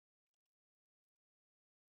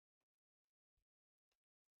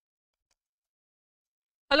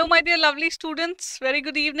Hello, my dear lovely students. Very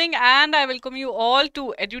good evening, and I welcome you all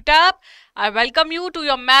to EduTap. I welcome you to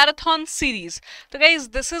your marathon series. So, guys,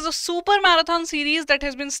 this is a super marathon series that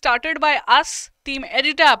has been started by us, Team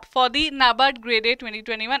EduTap, for the NABARD Grade A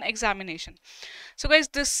 2021 examination. So, guys,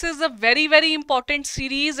 this is a very important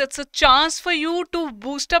series. It's a chance for you to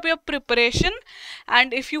boost up your preparation,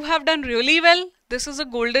 and if you have done really well, this is a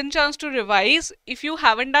golden chance to revise. If you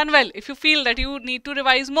haven't done well, if you feel that you need to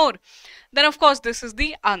revise more, then of course this is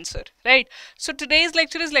the answer, right? So today's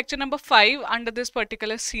lecture is lecture number 5 under this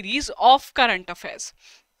particular series of current affairs.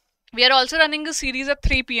 We are also running a series at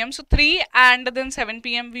 3 p.m. So 3 and then 7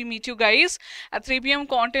 p.m. we meet you guys. At 3 p.m.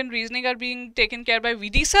 content reasoning are being taken care by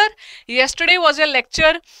VD sir. Yesterday was a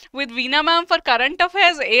lecture with Veena ma'am for current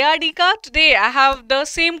affairs ARD ka. Today I have the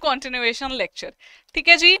same continuation lecture. ठीक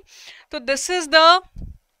है जी? So this is the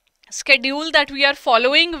schedule that we are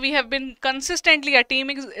following. We have been consistently, our team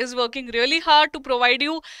is working really hard to provide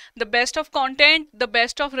you the best of content, the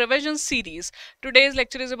best of revision series. Today's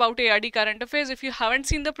lecture is about ARD Current Affairs. If you haven't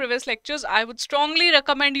seen the previous lectures, I would strongly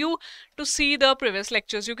recommend you to see the previous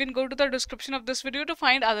lectures. You can go to the description of this video to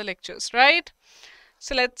find other lectures, right?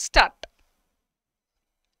 So let's start.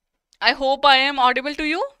 I hope I am audible to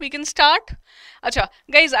you. We can start. Acha,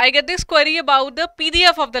 guys, I get this query about the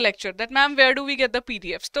PDF of the lecture. That ma'am, where do we get the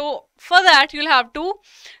PDFs? So for that, you'll have to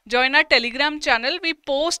join our Telegram channel. We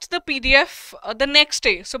post the PDF the next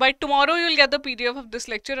day. So by tomorrow, you'll get the PDF of this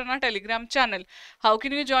lecture on our Telegram channel. How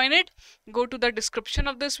can you join it? Go to the description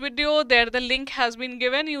of this video. There the link has been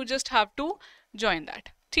given. You just have to join that.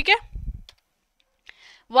 Okay?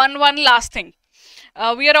 One last thing.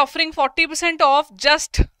 We are offering 40% off.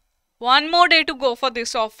 Just one more day to go for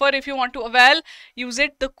this offer. If you want to avail, use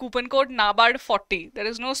it, the coupon code NABARD40. There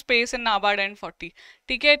is no space in NABARD and 40.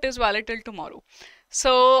 Okay, it is valid till tomorrow.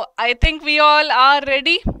 So I think we all are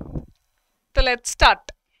ready. So let's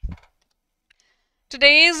start.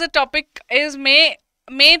 Today's topic is May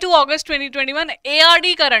to August 2021 ARD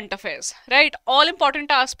Current Affairs. Right? All important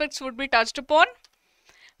aspects would be touched upon.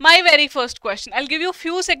 My very first question. I'll give you a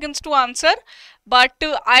few seconds to answer, but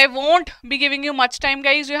I won't be giving you much time,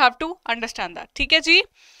 guys. You have to understand that. ठीक है जी?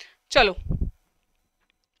 चलो.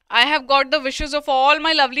 I have got the wishes of all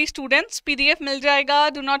my lovely students. PDF मिल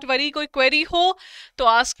जाएगा. Do not worry. कोई query हो तो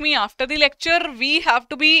ask me after the lecture. We have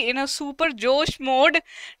to be in a super Josh mode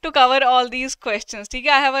to cover all these questions. ठीक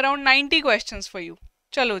है? I have around 90 questions for you.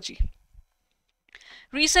 चलो जी.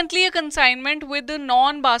 Recently, a consignment with the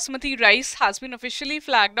non-basmati rice has been officially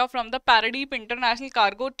flagged off from the Paradeep International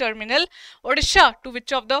Cargo Terminal, Odisha, to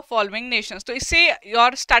which of the following nations? So, say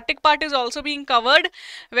your static part is also being covered.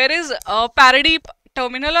 Where is Paradeep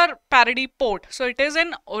Terminal or Paradeep Port? So, it is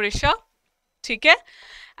in Odisha. Okay?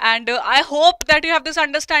 And I hope that you have this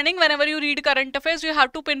understanding. Whenever you read current affairs, you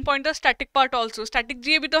have to pinpoint the static part also. Static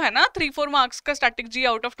GA bhi to hai na? 3-4 marks ka static GA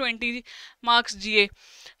out of 20 marks GA.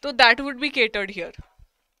 So, that would be catered here.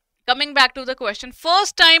 Coming back to the question,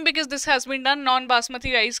 first time, because this has been done,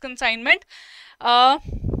 non-basmati rice consignment.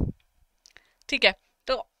 ठीक है,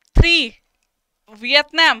 तो 3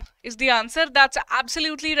 Vietnam is the answer. That's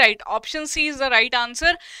absolutely right. Option C is the right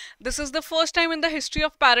answer. This is the first time in the history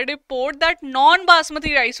of Paradeep Port that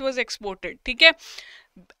non-basmati rice was exported. ठीक है,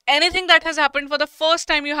 anything that has happened for the first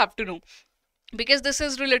time you have to know. Because this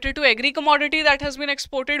is related to agri commodity that has been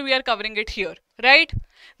exported, we are covering it here, right?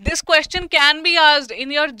 This question can be asked in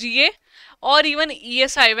your GA or even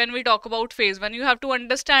ESI when we talk about phase 1. You have to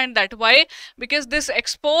understand that. Why? Because this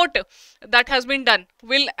export that has been done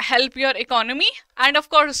will help your economy, and of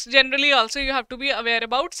course, generally also you have to be aware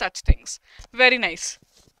about such things. Very nice.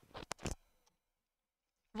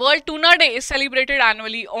 World Tuna Day is celebrated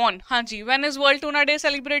annually on. Hanji, when is World Tuna Day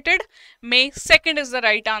celebrated? May 2nd is the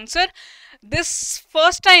right answer. This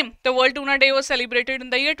first time the World Tuna Day was celebrated in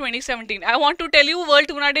the year 2017. I want to tell you, World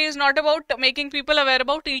Tuna Day is not about making people aware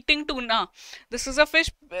about eating tuna. This is a fish.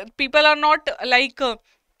 People are not like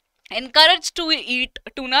encouraged to eat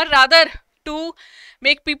tuna, rather to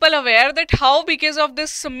make people aware that how, because of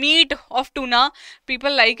this meat of tuna,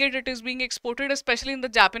 people like it. It is being exported, especially in the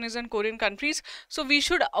Japanese and Korean countries. So we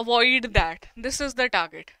should avoid that. This is the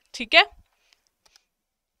target. ठीक है?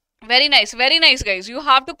 Very nice, guys. You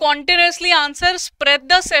have to continuously answer, spread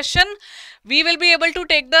the session. We will be able to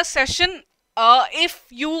take the session if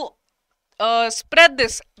you spread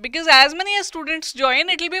this, because as many as students join,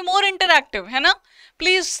 it will be more interactive, है ना?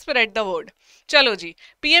 Please spread the word. Chalo ji.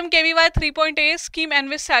 PMKVY 3.A scheme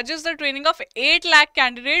envisages the training of 8 lakh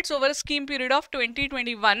candidates over a scheme period of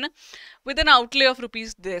 2021 with an outlay of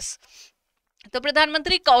rupees this. The Pradhan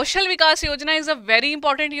Mantri Kaushal Vikas Yojana is a very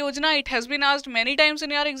important yojana. It has been asked many times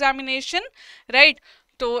in your examination, right?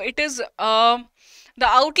 So it is The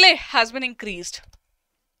outlay has been increased.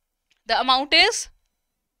 The amount is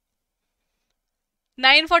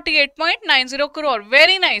 948.90 crore.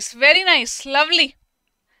 Very nice, lovely.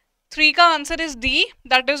 3 ka answer is D,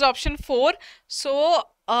 that is option 4. So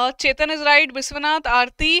Chetan is right, Biswanath,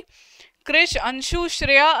 Aarti, Krish, Anshu,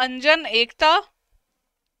 Shreya, Anjan, Ekta.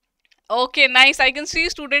 Okay, nice. I can see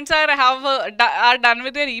students are done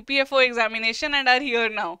with their EPFO examination and are here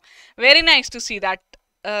now. Very nice to see that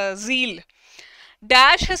zeal.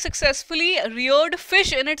 Dash has successfully reared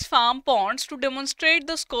fish in its farm ponds to demonstrate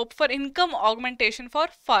the scope for income augmentation for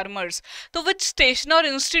farmers. So which station or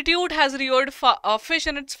institute has reared fish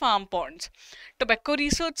in its farm ponds? Tobacco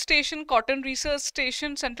Research Station, Cotton Research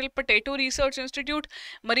Station, Central Potato Research Institute,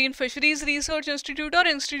 Marine Fisheries Research Institute or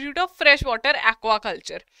Institute of Freshwater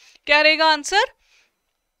Aquaculture. क्या रहेगा answer?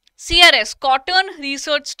 CRS, Cotton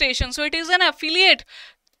Research Station. So it is an affiliate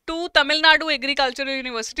to Tamil Nadu Agricultural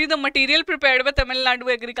University. The material prepared by Tamil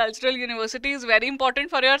Nadu Agricultural University is very important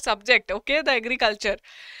for your subject, okay, the agriculture.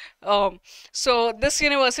 So this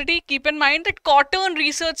university, keep in mind that Cotton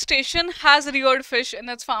Research Station has reared fish in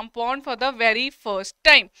its farm pond for the very first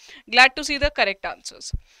time. Glad to see the correct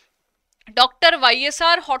answers. Dr.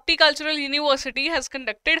 YSR Horticultural University has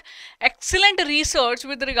conducted excellent research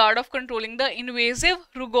with regard of controlling the invasive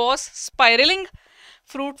rugose spiraling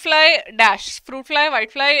fruit fly dash, fruit fly,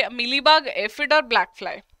 white fly, mealybug, aphid or black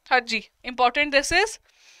fly. Haji, important this is.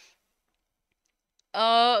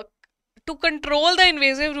 To control the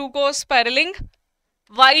invasive rugose spiraling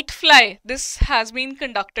white fly, this has been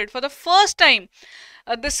conducted for the first time.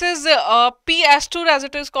 This is P. astur as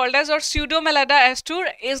it is called as, or Pseudomelada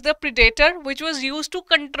astur is the predator which was used to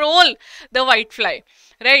control the white fly,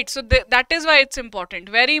 right? So that is why it's important,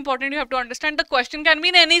 very important. You have to understand the question can be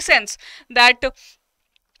in any sense, that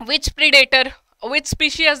which predator, which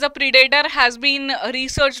species as the predator has been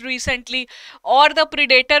researched recently, or the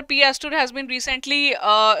predator P. astur has been recently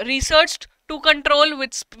researched to control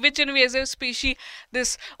which invasive species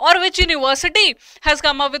this, or which university has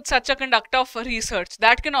come up with such a conduct of research.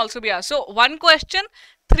 That can also be asked. So one question,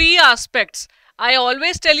 3 aspects. I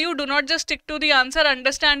always tell you, do not just stick to the answer,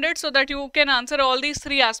 understand it so that you can answer all these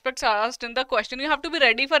 3 aspects asked in the question. You have to be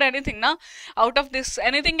ready for anything now. Out of this,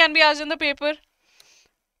 anything can be asked in the paper.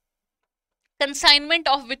 Consignment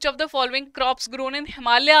of which of the following crops grown in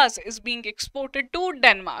Himalayas is being exported to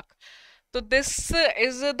Denmark? So this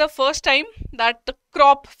is the first time that the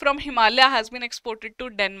crop from Himalaya has been exported to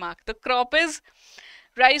Denmark. The crop is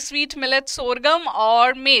rice, wheat, millet, sorghum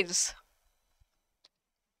or maize.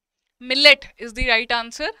 Millet is the right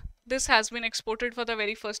answer. This has been exported for the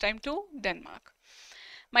very first time to Denmark.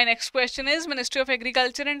 My next question is, Ministry of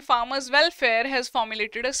Agriculture and Farmers Welfare has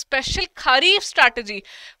formulated a special Kharif strategy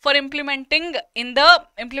for implementation in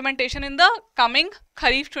the coming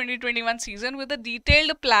Kharif 2021 season with a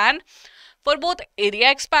detailed plan for both area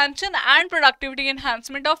expansion and productivity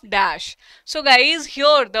enhancement of dash. So guys,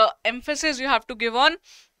 here the emphasis you have to give on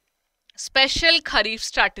special Kharif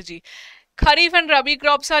strategy. Kharif and Rabi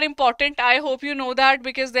crops are important. I hope you know that,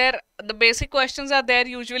 because the basic questions are there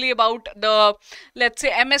usually about the, let's say,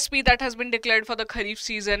 MSP that has been declared for the Kharif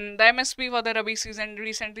season, the MSP for the Rabi season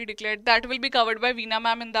recently declared. That will be covered by Veena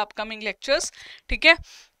ma'am in the upcoming lectures. Okay?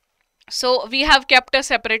 So we have kept a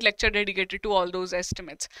separate lecture dedicated to all those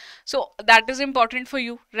estimates. So that is important for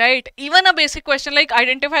you, right? Even a basic question like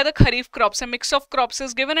identify the Kharif crops, a mix of crops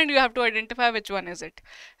is given and you have to identify which one is it,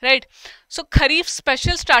 right? So Kharif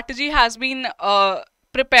special strategy has been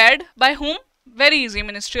prepared by whom? Very easy,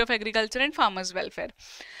 Ministry of Agriculture and Farmers Welfare.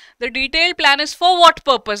 The detailed plan is for what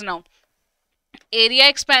purpose now? Area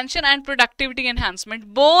expansion and productivity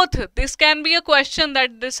enhancement. Both. This can be a question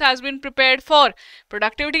that this has been prepared for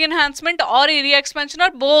productivity enhancement or area expansion,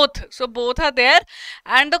 or both. So both are there,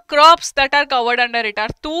 and the crops that are covered under it are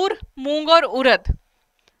tur, moong or urad.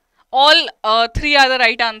 All 3 are the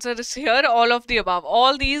right answers here. All of the above.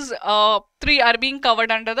 All these 3 are being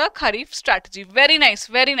covered under the Kharif strategy. Very nice.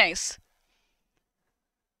 Very nice.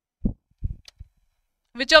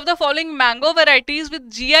 Which of the following mango varieties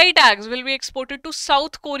with GI tags will be exported to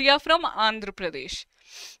South Korea from Andhra Pradesh?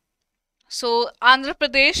 So Andhra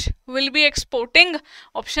Pradesh will be exporting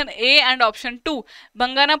option A and option 2.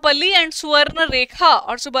 Banganapalli and Suvarna Rekha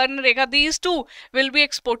or Subarna Rekha, these 2 will be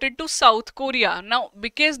exported to South Korea. Now,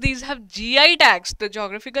 because these have GI tags, the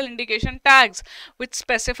geographical indication tags, which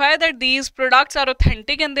specify that these products are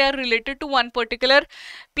authentic and they are related to one particular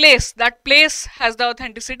place. That place has the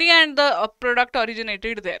authenticity and the product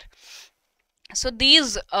originated there. So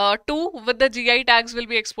these 2 with the GI tags will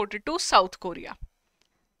be exported to South Korea.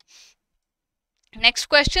 Next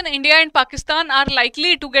question, India and Pakistan are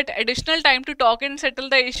likely to get additional time to talk and settle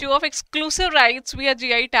the issue of exclusive rights via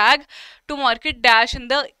GI tag to market dash in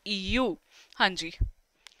the EU. Hanji.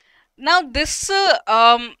 Now this is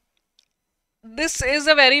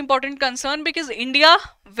a very important concern because India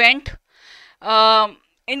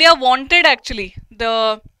wanted actually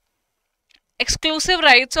the exclusive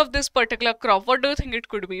rights of this particular crop. What do you think it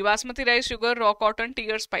could be? Basmati rice, sugar, raw cotton,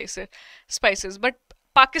 tea or spices. But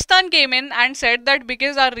Pakistan came in and said that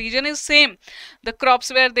because our region is same, the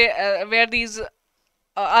crops where these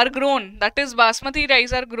are grown, that is basmati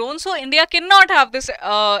rice are grown, so India cannot have this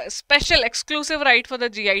special exclusive right for the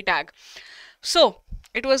GI tag. So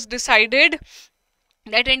it was decided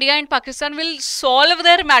that India and Pakistan will solve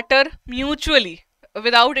their matter mutually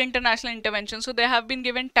without international intervention. So they have been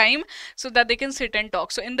given time so that they can sit and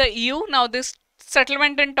talk. So in the EU now this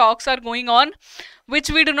settlement and talks are going on, which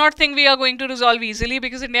we do not think we are going to resolve easily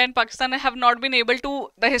because India and Pakistan have not been able to,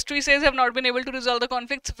 the history says, have not been able to resolve the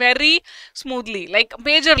conflicts very smoothly, like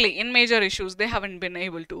majorly in major issues they haven't been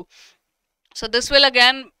able to. So this will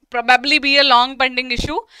again probably be a long pending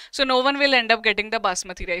issue, so no one will end up getting the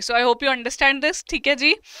basmati rice. So I hope you understand this. ठीक है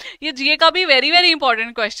जी, ये GA का भी very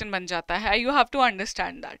important question बन जाता है. You have to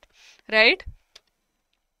understand that, right?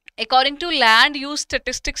 According to Land Use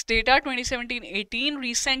Statistics Data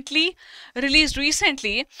 2017-18 released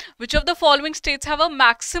recently, which of the following states have a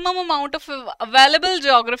maximum amount of available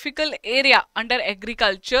geographical area under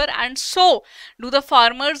agriculture, and so do the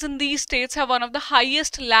farmers in these states have one of the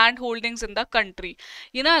highest land holdings in the country?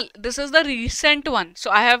 You know, this is the recent one,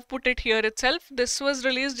 so I have put it here itself. This was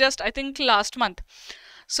released just I think last month.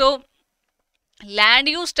 So Land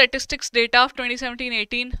Use Statistics Data of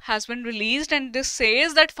 2017-18 has been released, and this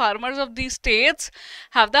says that farmers of these states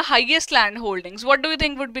have the highest land holdings. What do you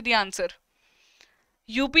think would be the answer?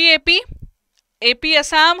 UP, AP,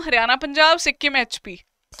 Assam, Haryana, Punjab, Sikkim, HP.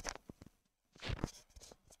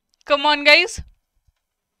 Come on guys.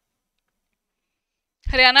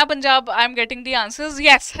 Haryana, Punjab, I am getting the answers.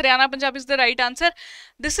 Yes, Haryana, Punjab is the right answer.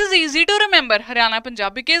 This is easy to remember, Haryana,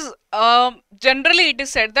 Punjab, because generally it is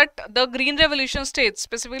said that the Green Revolution states,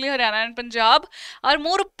 specifically Haryana and Punjab, are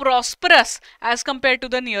more prosperous as compared to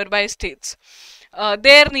the nearby states,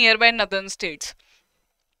 their nearby northern states.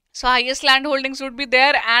 So highest land holdings would be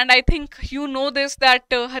there, and I think you know this, that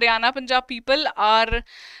Haryana, Punjab people are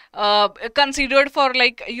considered for,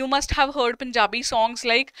 like, you must have heard Punjabi songs,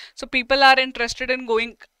 like, so people are interested in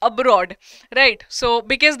going abroad, right? So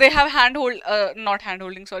because they have land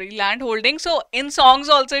holding. So in songs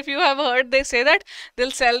also, if you have heard, they say that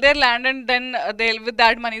they'll sell their land and then they'll, with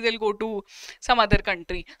that money, they'll go to some other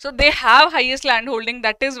country. So they have highest land holding,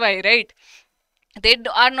 that is why, right? They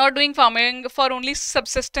are not doing farming for only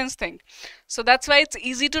subsistence thing. So that's why it's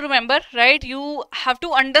easy to remember, right? You have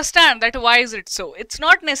to understand that why is it so. It's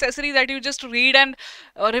not necessary that you just read and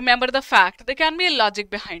remember the fact. There can be a logic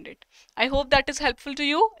behind it. I hope that is helpful to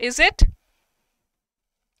you. Is it?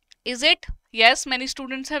 Is it? Yes, many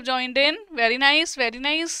students have joined in. Very nice, very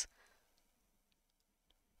nice.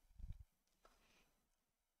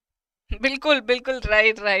 बिल्कुल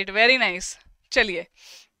right, very nice. चलिए,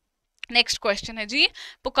 next question है जी.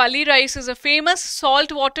 Pokali rice is a famous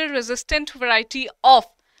salt water resistant variety of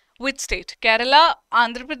which state? Kerala,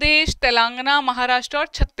 Andhra Pradesh, Telangana, Maharashtra or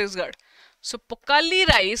Chhattisgarh? So Pokali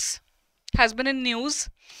rice has been in news,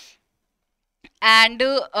 and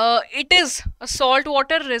it is a salt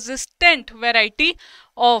water resistant variety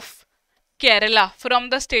of Kerala, from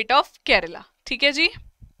the state of Kerala. ठीक है जी.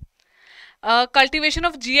 Cultivation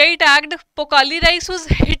of GI tagged Pokali rice was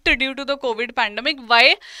hit due to the COVID pandemic.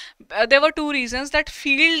 Why? There were two reasons: that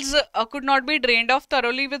fields could not be drained off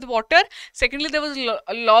thoroughly with water. Secondly, there was a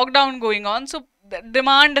lockdown going on, so the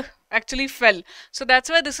demand actually fell. So that's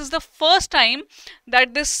why this is the first time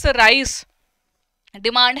that this rice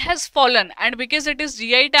demand has fallen, and because it is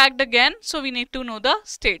GI tagged again, so we need to know the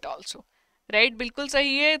state also, right? Bilkul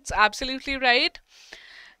sahi hai, it's absolutely right.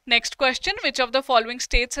 Next question, which of the following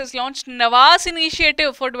states has launched Navas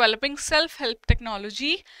initiative for developing self-help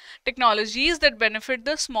technologies that benefit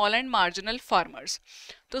the small and marginal farmers?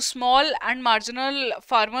 So small and marginal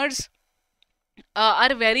farmers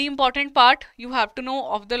are a very important part. You have to know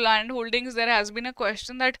of the land holdings. There has been a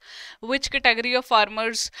question that which category of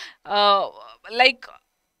farmers, like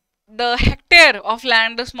the hectare of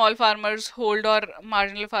land the small farmers hold or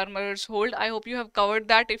marginal farmers hold. I hope you have covered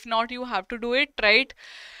that. If not, you have to do it, right?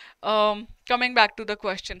 Coming back to the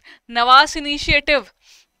question, Navas initiative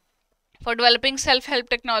for developing self-help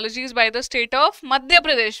technologies by the state of Madhya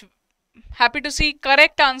Pradesh. Happy to see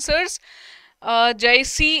correct answers.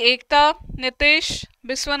 Jaisi, Ekta, Nitish,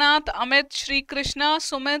 Biswanath, Amit, Shri Krishna,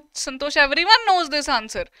 Sumit, Santosh. Everyone knows this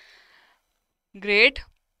answer. Great.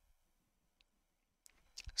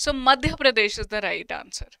 So Madhya Pradesh is the right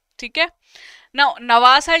answer. Okay. Now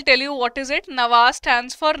Navas, I'll tell you what is it. Navas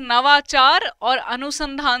stands for Navachar or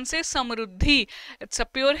Anusandhan se Samruddhi. It's a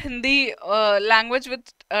pure Hindi language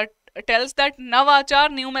which tells that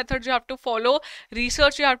Navachar, new methods you have to follow,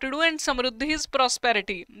 research you have to do, and Samruddhi is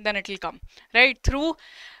prosperity. Then it will come, right? Through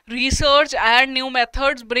research and new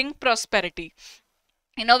methods bring prosperity.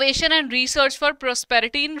 Innovation and research for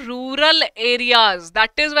prosperity in rural areas.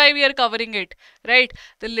 That is why we are covering it, right?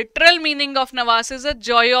 The literal meaning of Navas is a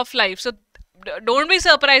joy of life. So don't be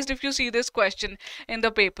surprised if you see this question in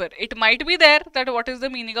the paper. It might be there that what is the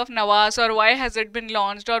meaning of Navas, or why has it been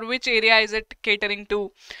launched, or which area is it catering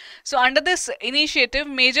to. So under this initiative,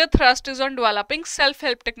 major thrust is on developing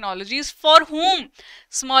self-help technologies for whom?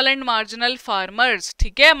 Small and marginal farmers.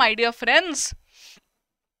 ठीक है my dear friends.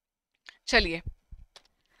 चलिए.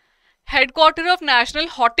 Headquarter of National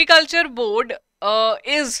Horticulture Board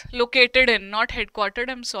is located in, not headquartered,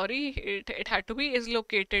 I'm sorry, it had to be, is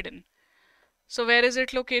located in. So where is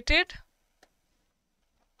it located?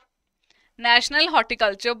 National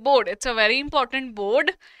Horticulture Board. It's a very important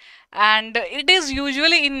board and it is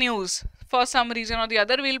usually in news for some reason or the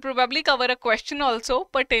other. We'll probably cover a question also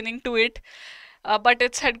pertaining to it, but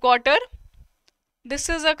its headquarter. This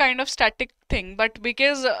is a kind of static thing, but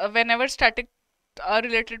because whenever static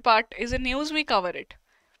related part is in news, we cover it.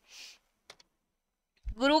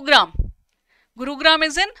 Gurugram. Gurugram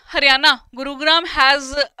is in Haryana. Gurugram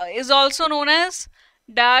is also known as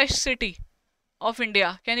dash city of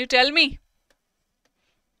India. Can you tell me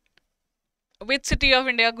which city of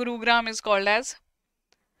India Gurugram is called as?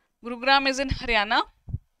 Gurugram is in Haryana,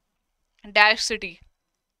 dash city.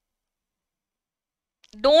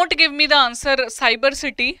 Don't give me the answer cyber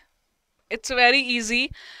city. It's very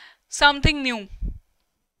easy. Something new.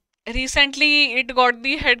 Recently it got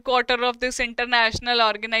the headquarter of this international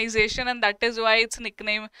organization and that is why its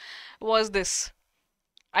nickname was this.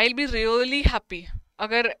 I'll be really happy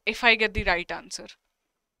if I get the right answer.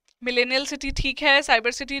 Millennial city theek hai,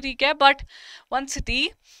 cyber city theek hai, but one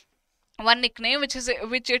city, one nickname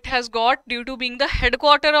which it has got due to being the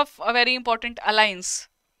headquarter of a very important alliance.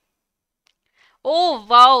 Oh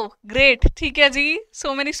wow, great. theek hai ji.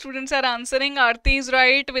 So many students are answering. Aarti is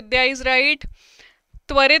right, Vidya is right.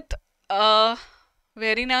 Twarit,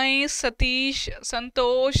 very nice. Satish,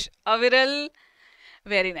 Santosh, Aviral,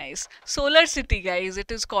 very nice. Solar city, guys,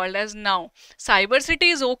 it is called as now. Cyber city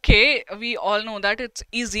is okay. We all know that it's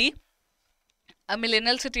easy. A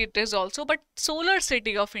millennial city it is also, but solar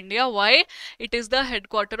city of India, why? It is the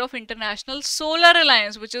headquarter of International Solar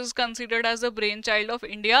Alliance, which is considered as the brainchild of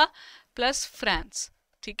India plus France.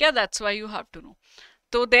 Okay, that's why you have to know.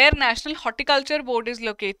 So their National Horticulture Board is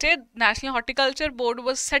located. National Horticulture Board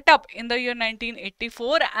was set up in the year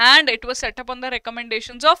 1984 and it was set up on the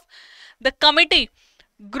recommendations of the Committee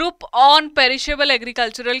Group on Perishable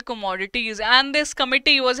Agricultural Commodities, and this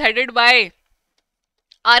committee was headed by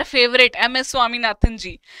our favorite MS Swaminathan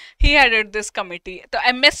ji. He headed this committee. The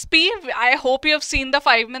MSP, I hope you have seen the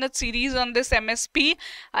 5-minute series on this MSP.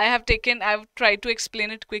 I've tried to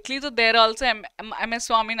explain it quickly. So there also MS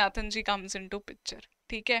Swaminathan ji comes into picture.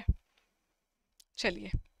 ठीक है,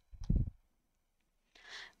 चलिए.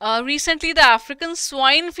 Recently, the African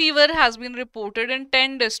swine fever has been reported in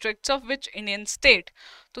 10 districts of which Indian state?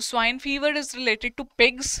 So swine fever is related to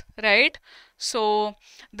pigs, right? So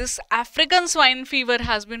this African swine fever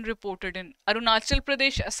has been reported in Arunachal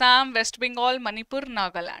Pradesh, Assam, West Bengal, Manipur,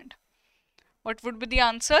 Nagaland. What would be the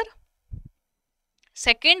answer?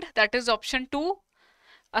 Second, that is option 2,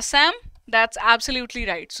 Assam. That's absolutely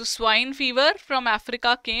right. So swine fever from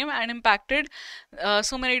Africa came and impacted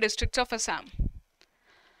so many districts of Assam.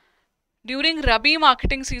 During Rabi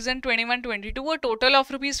marketing season 21-22, a total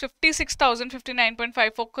of rupees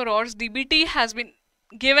 56,059.54 crores DBT has been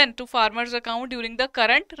given to farmers' account during the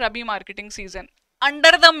current Rabi marketing season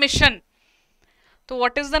under the mission. So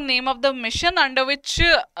what is the name of the mission under which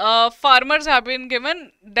farmers have been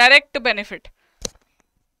given direct benefit?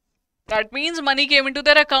 That means money came into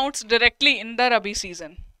their accounts directly in the Rabi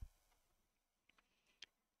season.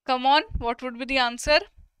 Come on, what would be the answer?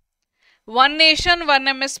 One nation, one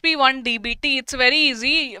MSP, one DBT. It's very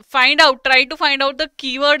easy. Try to find out the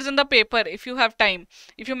keywords in the paper if you have time.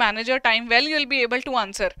 If you manage your time well, you will be able to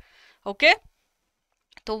answer. Okay?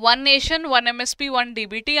 So one nation, one MSP, one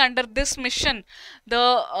DBT. Under this mission,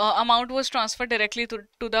 the amount was transferred directly to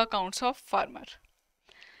the accounts of farmer.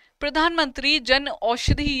 Pradhan Mantri Jan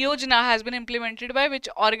Aushadhi Yojana has been implemented by which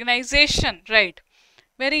organization? Right.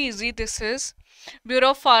 Very easy. This is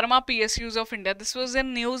Bureau of Pharma PSUs of India. This was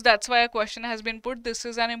in news. That's why a question has been put. This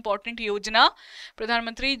is an important yojana. Pradhan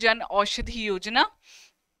Mantri Jan Aushadhi Yojana.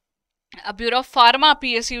 A Bureau of Pharma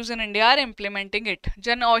PSUs in India are implementing it.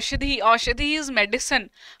 Jan Aushadhi. Aushadhi is medicine,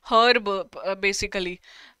 herb basically,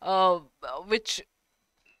 which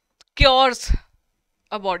cures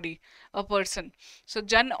a body, a person. So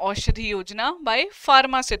Jan Aushadhi Yojana by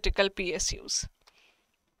pharmaceutical PSUs.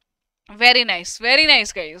 Very nice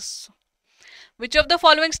guys. Which of the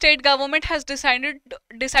following state government has decided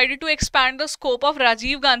to expand the scope of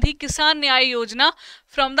Rajiv Gandhi Kisan Nyay Yojana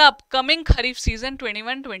from the upcoming Kharif season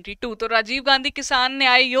 21-22? So Rajiv Gandhi Kisan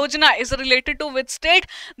Nyay Yojana is related to which state?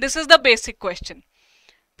 This is the basic question.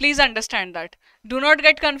 Please understand that. Do not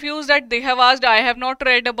get confused that they have asked, I have not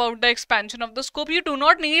read about the expansion of the scope. You do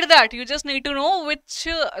not need that. You just need to know which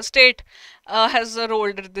state has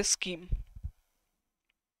rolled this scheme.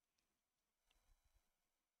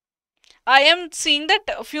 I am seeing that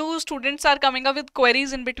a few students are coming up with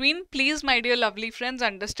queries in between. Please, my dear lovely friends,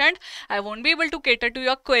 understand. I won't be able to cater to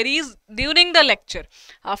your queries during the lecture.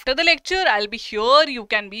 After the lecture, I'll be here. You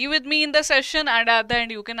can be with me in the session, and at the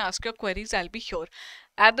end, you can ask your queries. I'll be here.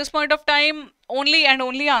 At this point of time, only and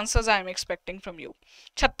only answers I am expecting from you.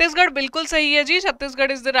 Chhattisgarh bilkul sahi hai ji.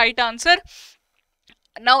 Chhattisgarh is the right answer.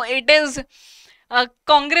 Now, it is a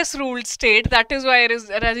Congress-ruled state. That is why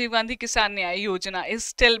Rajiv Gandhi Kisan Nyay Yojana is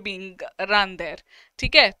still being run there.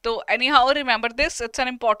 Okay? So anyhow, remember this. It's an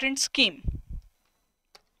important scheme.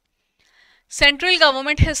 Central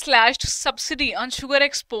government has slashed subsidy on sugar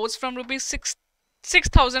exports from rupees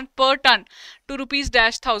 6,000 per ton to rupees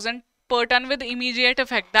 -1,000 per ton with immediate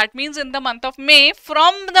effect. That means in the month of May,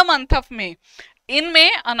 in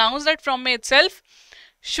May, announced that from May itself,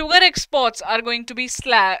 sugar exports are going to be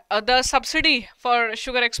slashed. The subsidy for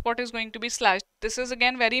sugar export is going to be slashed. This is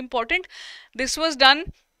again very important. This was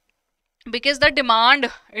done because the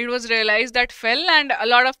demand, it was realized that fell and a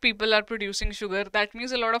lot of people are producing sugar. That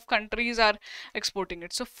means a lot of countries are exporting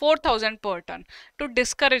it. So 4,000 per ton to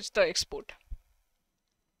discourage the export.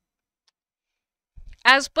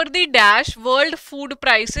 As per the Dash, world food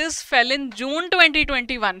prices fell in June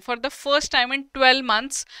 2021 for the first time in 12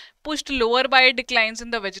 months, pushed lower by declines in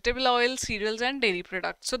the vegetable oil, cereals and dairy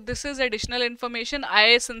products. So this is additional information.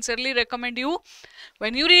 I sincerely recommend you,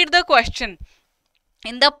 when you read the question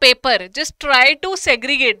in the paper, just try to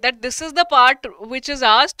segregate that this is the part which is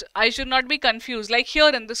asked. I should not be confused. Like here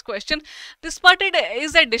in this question, this part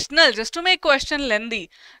is additional just to make question lengthy.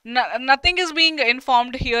 Nothing is being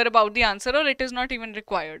informed here about the answer, or it is not even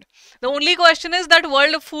required. The only question is that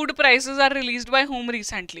world food prices are released by whom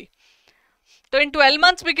recently. So in 12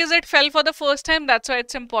 months, because it fell for the first time, that's why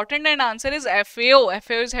it's important. And answer is FAO.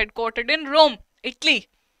 FAO is headquartered in Rome, Italy.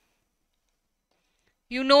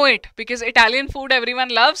 You know it because Italian food everyone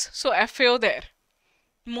loves, so FAO there.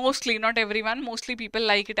 Mostly, not everyone, mostly people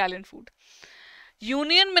like Italian food.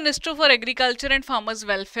 Union Minister for Agriculture and Farmers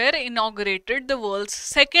Welfare inaugurated the world's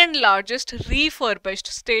second largest refurbished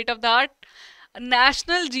state-of-the-art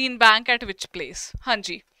National Gene Bank at which place?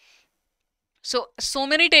 Hanji. So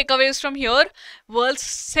many takeaways from here. World's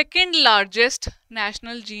second largest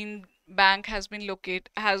National Gene Bank has been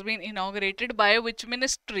inaugurated by which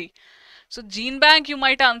ministry? So Gene Bank, you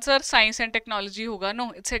might answer Science and Technology hoga.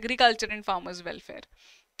 No, it's Agriculture and Farmers Welfare.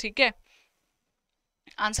 Okay.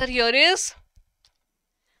 Answer here is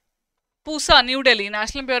PUSA, New Delhi,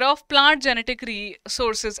 National Bureau of Plant Genetic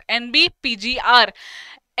Resources, NBPGR.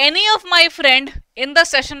 Any of my friend in the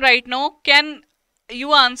session right now, can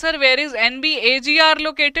you answer where is NBAGR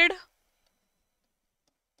located?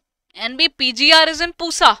 NBPGR is in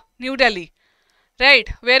PUSA, New Delhi. Right.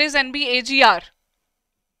 Where is NBAGR?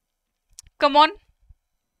 Come on.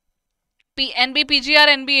 NBPGR,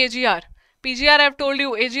 NBAGR. PGR I have told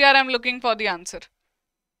you. AGR I am looking for the answer.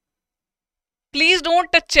 Please don't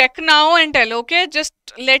check now and tell, okay? Just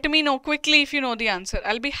let me know quickly if you know the answer.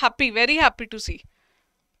 I'll be happy, very happy to see.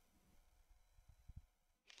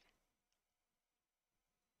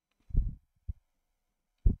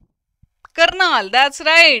 Karnal, that's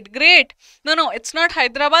right. Great. No, it's not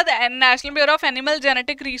Hyderabad. And National Bureau of Animal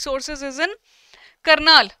Genetic Resources is in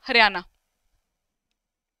Karnal, Haryana.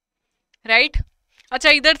 Right?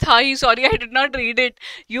 Acha, idhar tha hi. Sorry, I did not read it.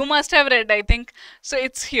 You must have read, I think. So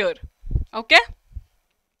it's here. Okay?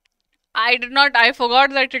 I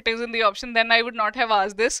forgot that it is in the option. Then I would not have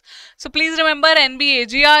asked this. So please remember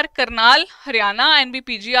NBAGR, Karnal, Haryana,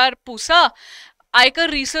 NBPGR, Pusa.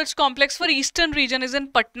 Aiker Research Complex for Eastern Region is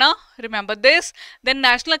in Patna. Remember this. Then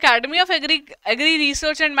National Academy of Agri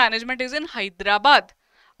Research and Management is in Hyderabad.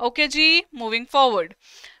 Okay, ji. Moving forward.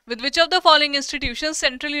 With which of the following institutions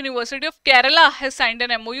Central University of Kerala has signed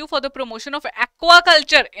an MOU for the promotion of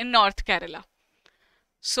aquaculture in North Kerala?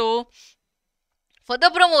 So, for the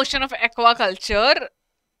promotion of aquaculture,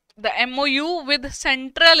 the MOU with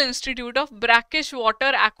Central Institute of Brackish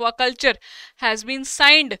Water Aquaculture has been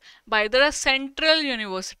signed by the Central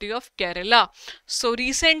University of Kerala. So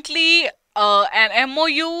recently an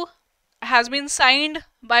MOU has been signed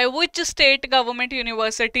by which state government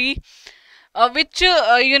university,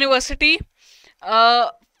 university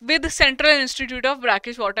with Central Institute of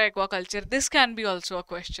Brackish Water Aquaculture? This can be also a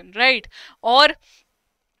question, right? Or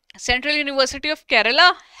Central University of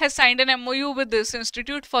Kerala has signed an MOU with this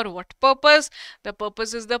institute for what purpose? The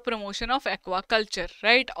purpose is the promotion of aquaculture,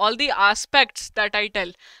 right? All the aspects that I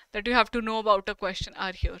tell that you have to know about a question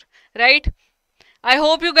are here, right? I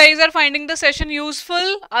hope you guys are finding the session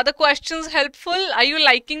useful. Are the questions helpful? Are you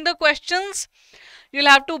liking the questions? You'll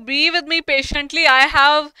have to be with me patiently. I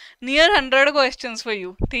have near 100 questions for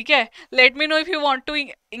you. Okay? Let me know if you want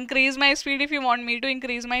to increase my speed, if you want me to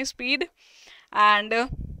increase my speed. And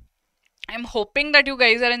I'm hoping that you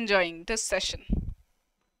guys are enjoying this session.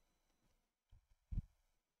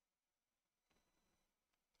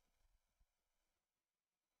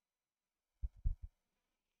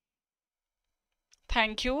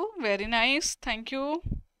 Thank you. Very nice. Thank you.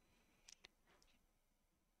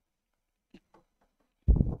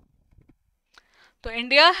 So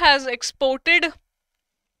India has exported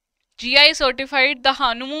GI certified the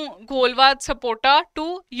Hanumu Golwad Sapota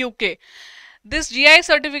to UK. This GI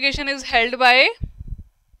certification is held by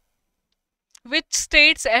which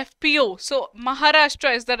state's FPO? So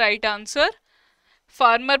Maharashtra is the right answer.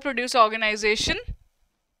 Farmer Produce Organization.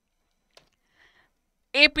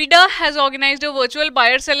 APDA has organized a virtual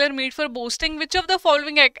buyer-seller meet for boosting which of the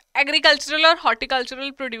following agricultural or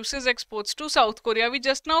horticultural produces exports to South Korea. We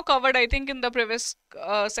just now covered, I think, in the previous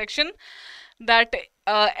section that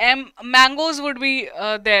mangoes would be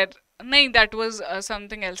there. No, that was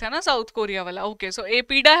something else, है ना? South Korea wala. Okay, so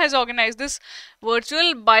APDA has organized this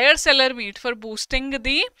virtual buyer-seller meet for boosting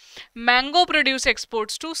the mango produce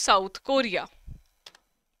exports to South Korea.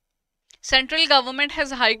 Central government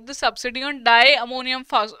has hiked the subsidy on diammonium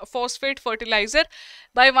phosphate fertilizer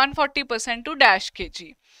by 140% to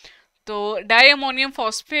 -kg. So diammonium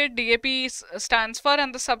phosphate DAP stands for,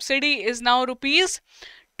 and the subsidy is now rupees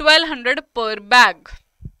 1200 per bag.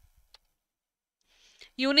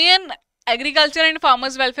 Union Agriculture and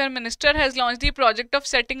Farmers Welfare Minister has launched the project of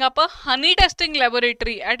setting up a honey testing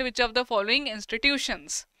laboratory at which of the following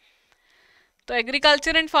institutions? So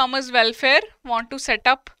Agriculture and Farmers Welfare want to set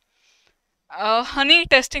up a honey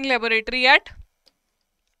testing laboratory at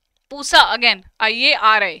Pusa, again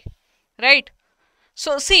IARI, right?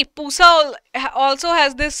 So see, Pusa also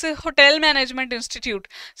has this hotel management institute.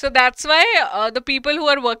 So that's why the people who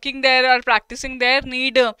are working there or practicing there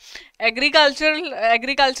need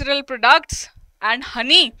agricultural products and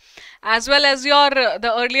honey, as well as your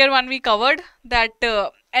the earlier one we covered, that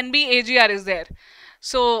NBAGR is there.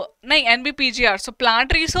 So, NBPGR. So,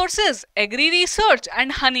 plant resources, agri research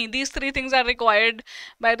and honey. These three things are required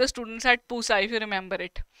by the students at Pusa, if you remember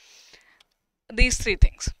it. These three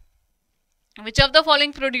things. Which of the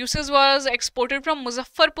following produces was exported from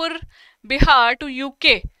Muzaffarpur, Bihar to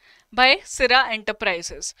UK by Sira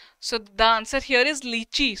Enterprises? So, the answer here is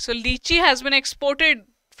lychee. So, lychee has been exported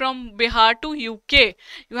from Bihar to UK.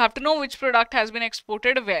 You have to know which product has been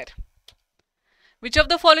exported where. Which of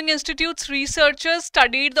the following institutes researchers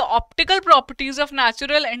studied the optical properties of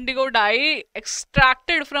natural indigo dye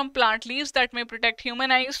extracted from plant leaves that may protect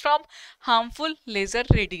human eyes from harmful laser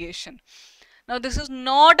radiation? Now this is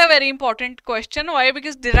not a very important question. Why?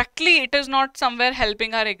 Because directly it is not somewhere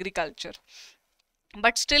helping our agriculture.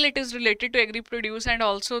 But still it is related to agri-produce and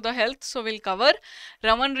also the health. So we'll cover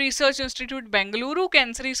Raman Research Institute, Bengaluru,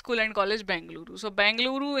 Kensri School and College, Bengaluru. So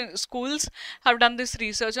Bengaluru schools have done this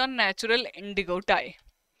research on natural indigo dye.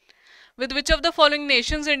 With which of the following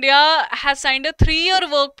nations India has signed a 3-year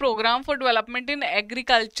work program for development in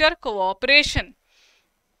agriculture cooperation?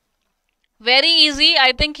 Very easy.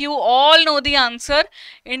 I think you all know the answer.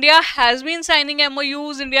 India has been signing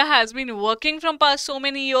MOUs. India has been working from past so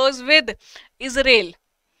many years with Israel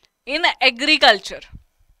in agriculture.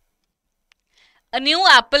 A new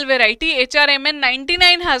apple variety HRMN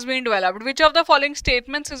 99 has been developed. Which of the following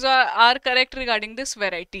statements are correct regarding this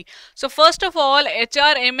variety? So first of all,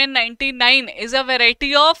 HRMN 99 is a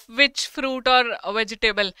variety of which fruit or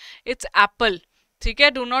vegetable? It's apple. Okay,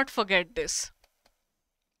 do not forget this.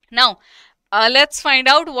 Now, let's find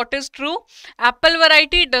out what is true. Apple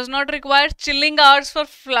variety does not require chilling hours for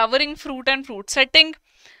flowering fruit and fruit setting.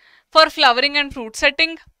 For flowering and fruit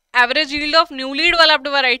setting, Average yield of newly developed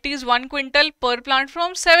variety is 1 quintal per plant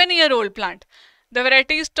from 7-year-old plant. The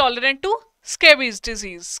variety is tolerant to scabies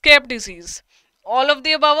disease, scab disease. All of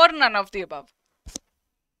the above or none of the above?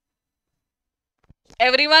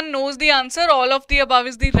 Everyone knows the answer. All of the above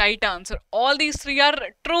is the right answer. All these three are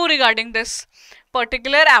true regarding this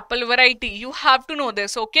particular apple variety. You have to know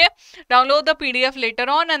this, okay? Download the PDF later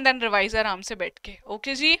on and then revise aram se baith ke.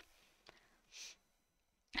 Okay ji?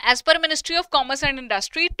 As per Ministry of Commerce and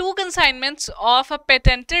Industry, 2 consignments of a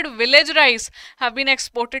patented village rice have been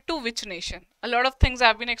exported to which nation? A lot of things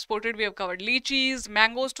have been exported. We have covered lychees,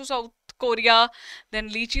 mangoes to South Korea. Then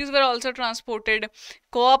lychees were also transported.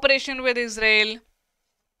 Cooperation with Israel.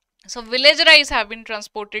 So village rice have been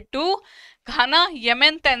transported to Ghana,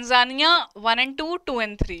 Yemen, Tanzania, 1 and 2, 2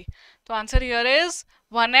 and 3. So answer here is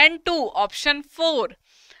 1 and 2, option 4.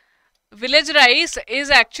 Village rice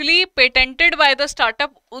is actually patented by the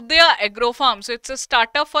startup Udaya Agro Farm. So it's a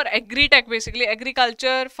startup for agri-tech, basically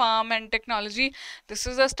agriculture, farm and technology. This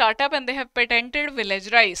is a startup and they have patented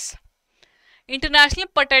village rice. International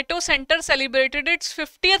Potato Center celebrated its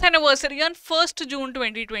 50th anniversary on 1st June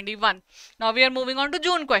 2021. Now we are moving on to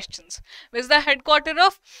June questions. Where is the headquarter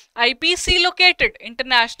of IPC located?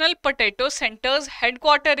 International Potato Center's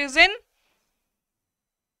headquarter is in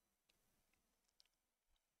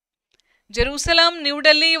Jerusalem, New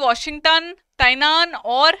Delhi, Washington, Tainan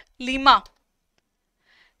or Lima?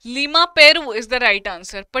 Lima, Peru is the right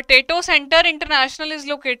answer. Potato Center International is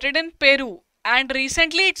located in Peru. And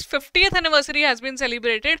recently its 50th anniversary has been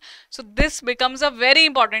celebrated. So this becomes a very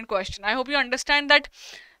important question. I hope you understand that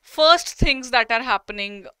first things that are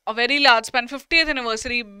happening, a very large span, 50th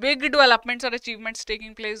anniversary, big developments or achievements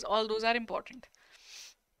taking place, all those are important.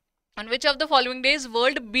 On which of the following days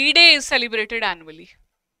World Bee Day is celebrated annually?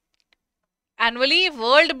 Annually,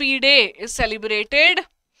 World Bee Day is celebrated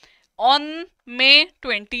on May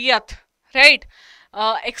 20th, right?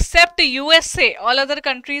 Except USA, all other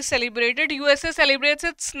countries celebrated. USA celebrates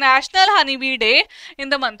its National Honeybee Day in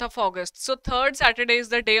the month of August. So 3rd Saturday is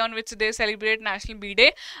the day on which they celebrate National Bee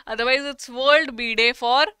Day. Otherwise, it's World Bee Day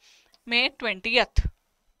for May 20th.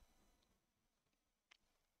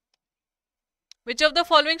 Which of the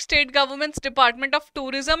following state government's Department of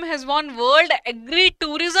Tourism has won World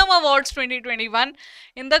Agri-Tourism Awards 2021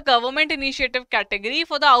 in the government initiative category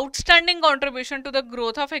for the outstanding contribution to the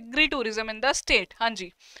growth of agri-tourism in the state?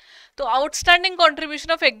 Hanji. So outstanding contribution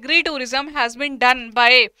of agri-tourism has been done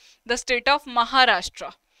by the state of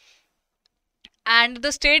Maharashtra. And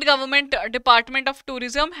the state government Department of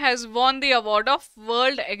Tourism has won the award of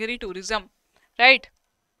World Agri-Tourism, right?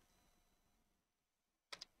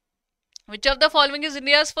 Which of the following is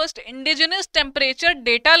India's first indigenous temperature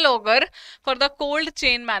data logger for the cold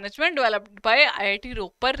chain management developed by IIT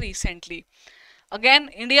Ropar recently? Again,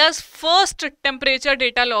 India's first temperature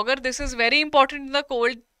data logger. This is very important in the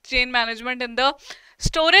cold chain management. In the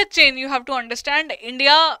storage chain, you have to understand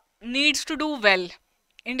India needs to do well.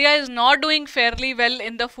 India is not doing fairly well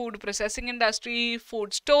in the food processing industry,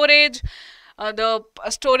 food storage, the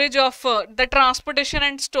storage of the transportation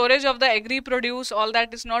and storage of the agri produce, all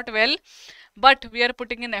that is not well, but we are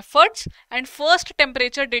putting in efforts, and first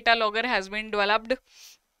temperature data logger has been developed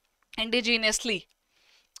indigenously.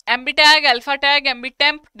 MB tag, alpha tag, MB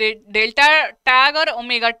temp, delta tag or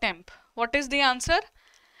omega temp? What is the answer?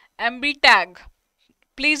 MB tag.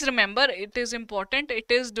 Please remember, it is important.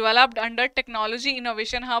 It is developed under Technology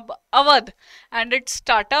Innovation Hub Awadh and its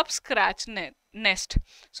startup Scratch Nest.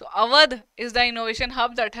 So Awadh is the innovation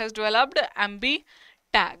hub that has developed MB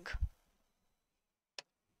tag.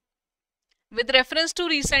 With reference to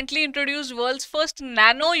recently introduced world's first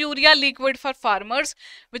nano urea liquid for farmers,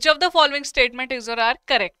 which of the following statement is or are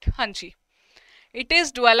correct? Hanchi. It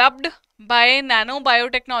is developed by Nano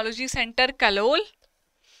Biotechnology Center, Kalol.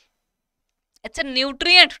 It's a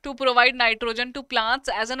nutrient to provide nitrogen to plants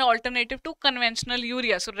as an alternative to conventional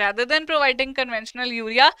urea. So rather than providing conventional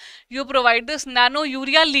urea, you provide this nano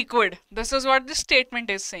urea liquid. This is what this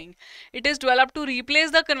statement is saying. It is developed to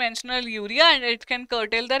replace the conventional urea and it can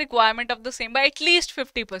curtail the requirement of the same by at least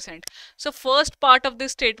 50%. So first part of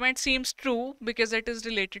this statement seems true because it is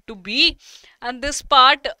related to B, and this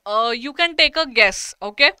part you can take a guess.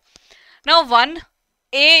 Okay. Now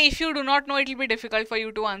A, if you do not know, it will be difficult for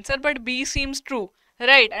you to answer, but B seems true,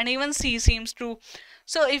 right? And even C seems true.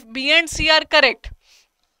 So if B and C are correct,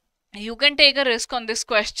 you can take a risk on this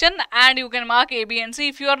question and you can mark A, B and C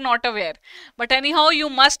if you are not aware. But anyhow, you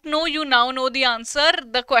must know, you now know the answer.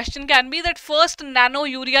 The question can be that first nano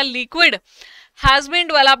urea liquid has been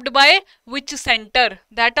developed by which center?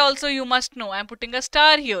 That also you must know. I am putting a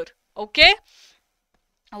star here, okay?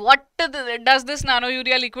 What does this nano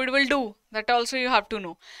urea liquid will do? That also you have to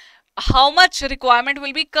know. How much requirement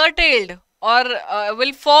will be curtailed or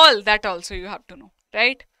will fall, that also you have to know,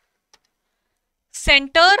 right?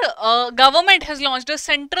 Government has launched a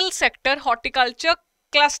central sector horticulture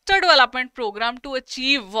cluster development program to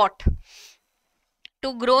achieve what?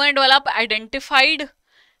 To grow and develop identified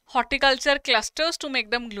horticulture clusters to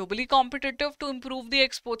make them globally competitive, to improve the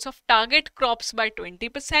exports of target crops by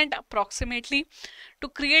 20% approximately, to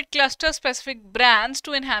create cluster specific brands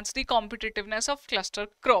to enhance the competitiveness of cluster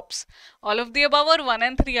crops. All of the above are 1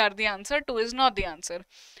 and 3 are the answer, 2 is not the answer.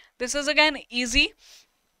 This is again easy.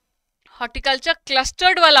 Horticulture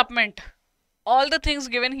cluster development. All the things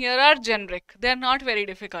given here are generic. They are not very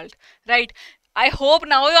difficult, right? I hope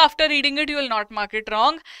now after reading it you will not mark it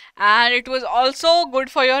wrong, and it was also good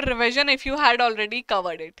for your revision if you had already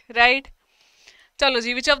covered it, right? Chalo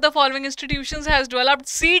ji, which of the following institutions has developed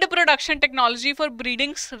seed production technology for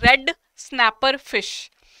breeding red snapper fish?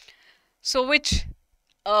 So which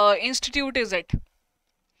institute is it?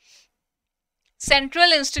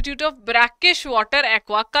 Central Institute of Brackish Water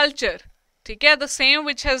Aquaculture. Okay, the same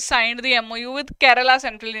which has signed the MOU with Kerala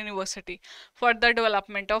Central University for the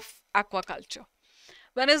development of aquaculture.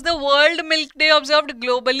 When is the World Milk Day observed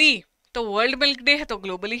globally? The World Milk Day तो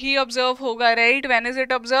globally ही observe होगा, right? When is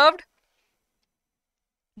it observed?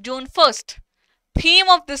 June 1st. Theme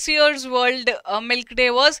of this year's World Milk Day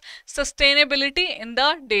was sustainability in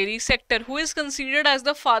the dairy sector. Who is considered as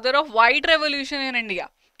the father of white revolution in India?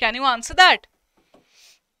 Can you answer that?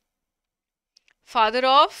 Father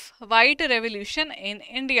of white revolution in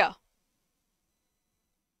India.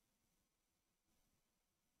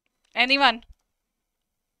 Anyone?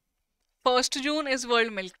 1st June is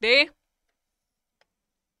World Milk Day.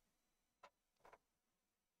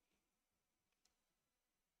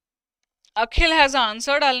 Akhil has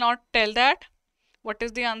answered. I'll not tell that. What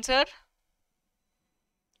is the answer?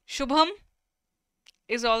 Shubham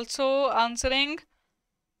is also answering.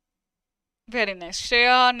 Very nice.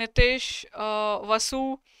 Shreya, Nitish,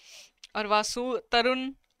 Vasu,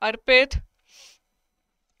 Tarun, Arpit,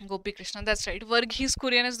 Gopi Krishna. That's right. Varghese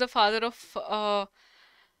Kurian is the father of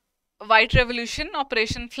White Revolution,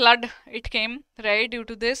 Operation Flood. It came, right, due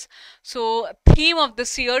to this. So, theme of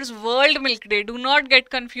this year's World Milk Day. Do not get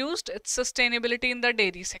confused. It's sustainability in the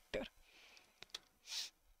dairy sector.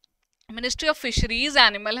 Ministry of Fisheries,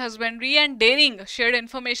 Animal Husbandry and Dairying shared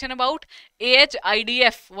information about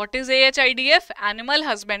AHIDF. What is AHIDF? Animal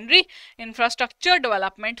Husbandry Infrastructure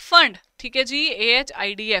Development Fund. ठीक है जी,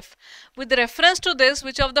 AHIDF. With reference to this,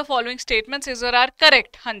 which of the following statements is or are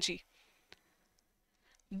correct? हाँ जी.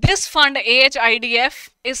 This fund AHIDF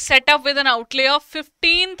is set up with an outlay of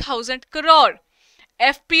 15,000 crore.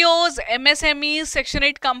 FPOs, MSMEs, Section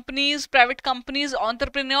 8 companies, private companies,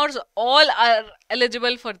 entrepreneurs, all are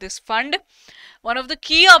eligible for this fund. One of the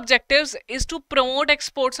key objectives is to promote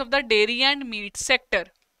exports of the dairy and meat sector,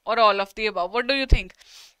 or all of the above. What do you think?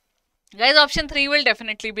 Guys, option 3 will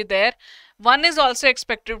definitely be there. 1 is also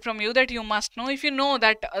expected from you, that you must know. If you know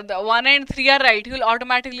that the 1 and 3 are right, you will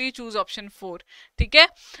automatically choose option 4. Okay?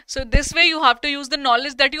 So this way you have to use the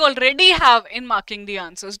knowledge that you already have in marking the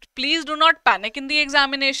answers. Please do not panic in the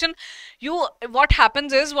examination. What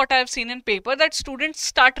happens is, what I have seen in paper, that students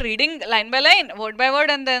start reading line by line, word by word,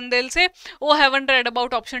 and then they'll say, oh, I haven't read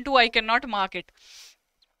about option 2, I cannot mark it.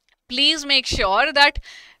 Please make sure that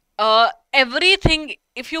everything,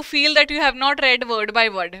 if you feel that you have not read word by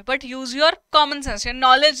word, but use your common sense, your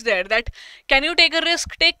knowledge there, that can you take a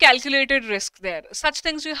risk, take calculated risk there. Such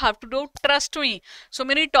things you have to do, trust me. So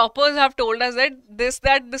many toppers have told us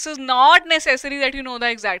that this is not necessary that you know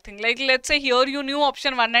the exact thing. Like, let's say here you knew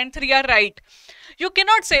option 1 and 3 are right. You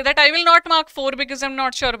cannot say that I will not mark 4 because I'm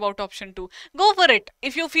not sure about option 2. Go for it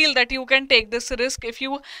if you feel that you can take this risk, if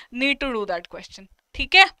you need to do that question.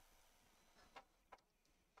 Okay?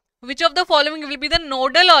 Which of the following will be the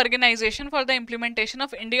nodal organization for the implementation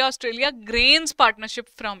of India-Australia Grains Partnership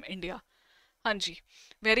from India? Hanji.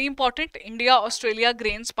 Very important. India-Australia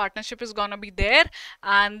Grains Partnership is gonna be there,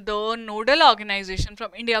 and the nodal organization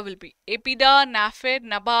from India will be APDA, NAFED,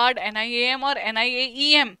 NABARD, NIAM or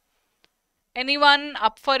NIAEM. Anyone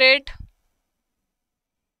up for it?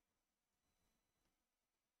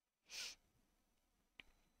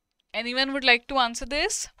 Anyone would like to answer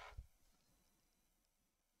this?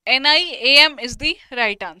 NIAM is the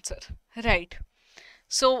right answer, right?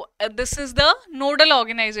 So this is the nodal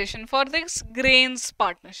organization for this grains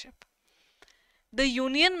partnership. The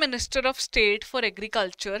Union Minister of State for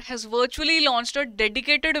Agriculture has virtually launched a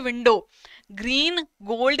dedicated window, Green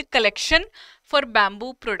Gold Collection for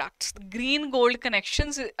bamboo products. Green Gold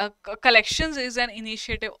Collections is an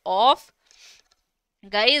initiative of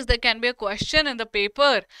Guys, there can be a question in the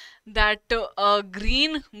paper that a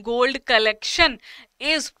green gold collection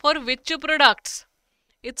is for which products?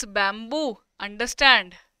 It's bamboo.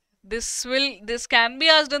 Understand? This can be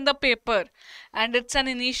asked in the paper, and it's an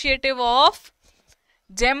initiative of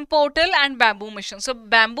GEM portal and bamboo mission. So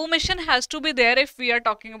bamboo mission has to be there if we are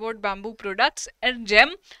talking about bamboo products, and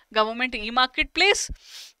GEM, government e-marketplace,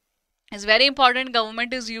 is very important.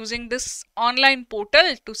 Government is using this online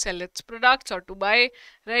portal to sell its products or to buy,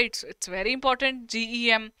 right? So it's very important.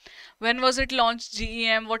 GEM, when was it launched?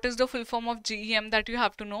 GEM, what is the full form of GEM? That you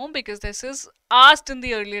have to know, because this is asked in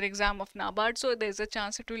the earlier exam of NABARD, so there's a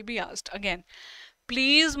chance it will be asked again.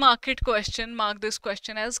 Please mark this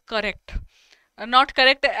question as correct, not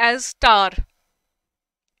correct, as star.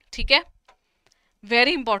 Okay,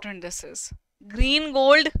 very important. This is green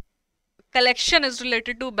gold collection is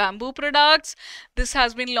related to bamboo products. This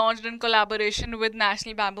has been launched in collaboration with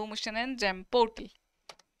National Bamboo Mission and GEM portal.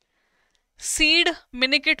 Seed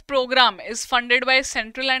Minikit program is funded by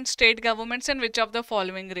central and state governments in which of the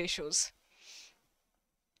following ratios?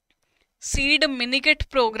 Seed Minikit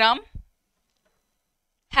program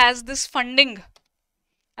has this funding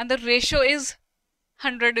and the ratio is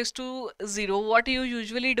 100:0. What you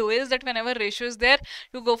usually do is that whenever ratio is there,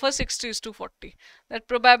 you go for 60:40. That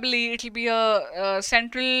probably it will be a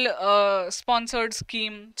central sponsored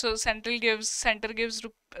scheme. So center gives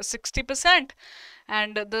 60%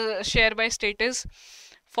 and the share by state is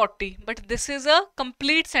 40. But this is a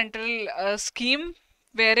complete central scheme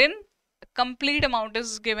wherein complete amount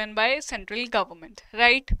is given by central government,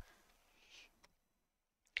 right?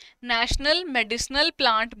 National Medicinal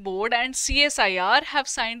Plant Board and CSIR have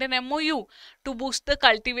signed an MOU to boost the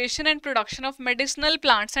cultivation and production of medicinal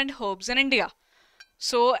plants and herbs in India.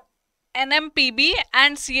 So, NMPB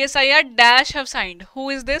and CSIR dash have signed.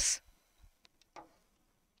 Who is this?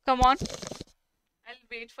 Come on. I'll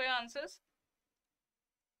wait for your answers.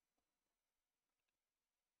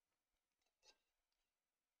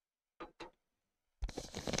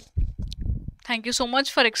 Thank you so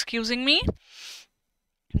much for excusing me.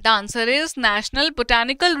 The answer is National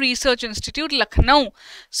Botanical Research Institute, Lucknow.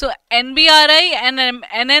 So NBRI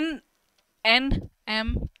and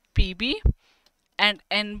NMPB and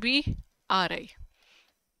NBRI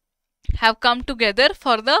have come together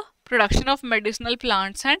for the production of medicinal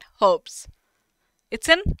plants and herbs. It's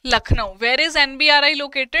in Lucknow. Where is NBRI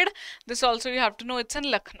located? This also you have to know. It's in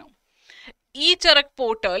Lucknow. E-Charak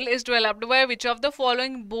portal is developed by which of the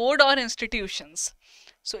following board or institutions?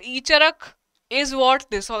 So E-Charak is what?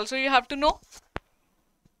 This also you have to know.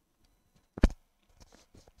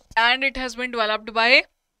 And it has been developed by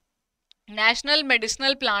National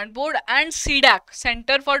Medicinal Plant Board and CDAC,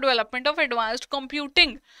 Center for Development of Advanced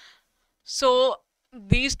Computing. So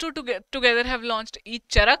these two together have launched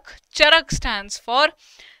E-Charak. Charak stands for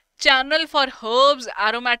Channel for Herbs,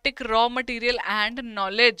 Aromatic Raw Material and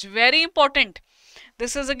Knowledge. Very important.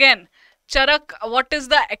 This is again Charak. What is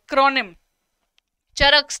the acronym?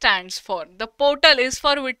 Charak stands for. The portal is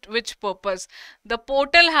for which purpose? The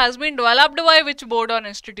portal has been developed by which board or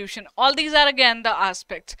institution? All these are again the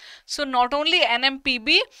aspects. So not only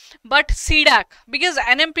NMPB but CDAC, because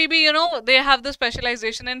NMPB, you know, they have the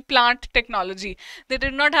specialization in plant technology. They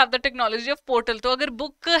did not have the technology of portal. So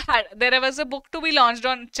agar there was a book to be launched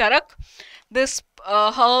on Charak, this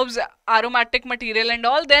herbs, aromatic material and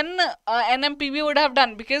all, then NMPB would have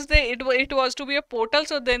done, because it was to be a portal,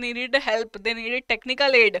 so they needed help, they needed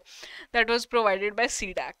technical aid that was provided by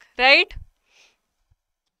CDAC, right?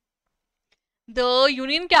 The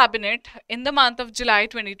Union Cabinet in the month of July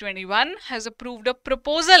 2021 has approved a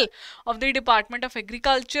proposal of the Department of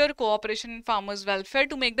Agriculture, Cooperation and Farmers Welfare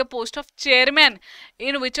to make the post of chairman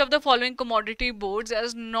in which of the following commodity boards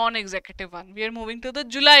as non-executive one. We are moving to the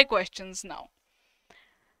July questions now.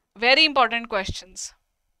 Very important questions.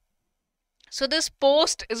 So this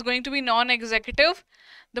post is going to be non-executive.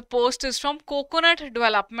 The post is from Coconut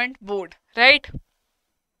Development Board, right?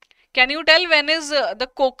 Can you tell when is the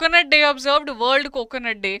Coconut Day observed? World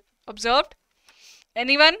Coconut Day observed?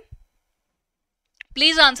 Anyone?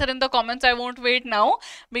 Please answer in the comments. I won't wait now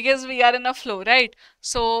because we are in a flow, right?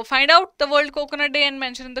 So find out the World Coconut Day and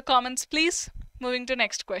mention in the comments, please. Moving to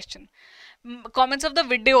next question. Comments of the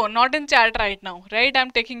video, not in chat right now, right? I'm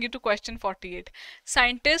taking you to question 48.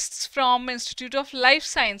 Scientists from Institute of Life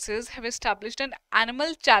Sciences have established an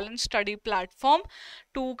animal challenge study platform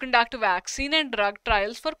to conduct vaccine and drug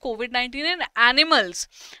trials for COVID-19 in animals.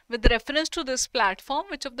 With reference to this platform,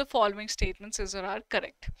 which of the following statements is or are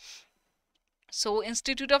correct? So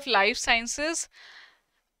Institute of Life Sciences,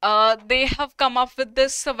 they have come up with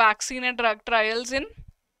this vaccine and drug trials in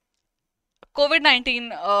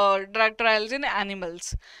COVID-19 drug trials in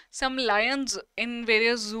animals. Some lions in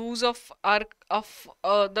various zoos of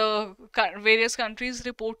the various countries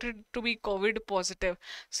reported to be COVID positive.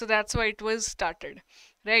 So that's why it was started.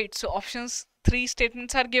 Right. So options 3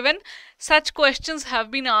 statements are given. Such questions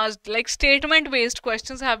have been asked, like statement based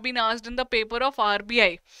questions have been asked in the paper of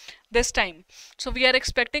RBI this time. So we are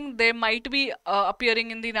expecting they might be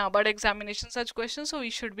appearing in the NABARD examination such questions. So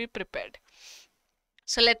we should be prepared.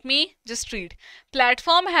 So let me just read.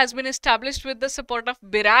 Platform has been established with the support of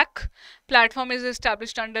BIRAC. Platform is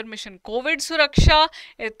established under mission COVID Suraksha.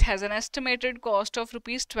 It has an estimated cost of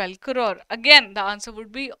rupees 12 crore. Again, the answer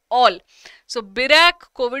would be all. So BIRAC,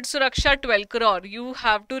 COVID Suraksha, 12 crore. You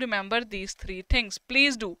have to remember these three things.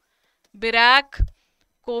 Please do. BIRAC,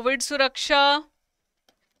 COVID Suraksha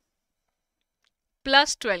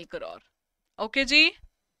plus 12 crore. Okay, Ji?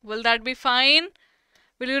 Will that be fine?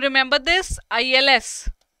 Will you remember this? ILS,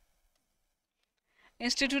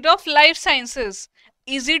 Institute of Life Sciences.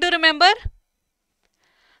 Easy to remember.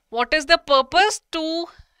 What is the purpose? To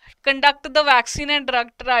conduct the vaccine and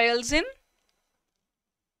drug trials in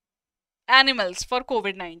animals for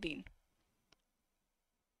COVID-19.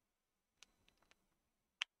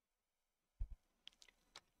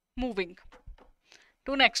 Moving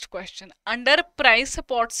to next question. Under price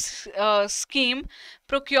support scheme,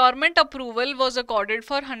 procurement approval was accorded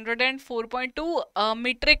for 104.2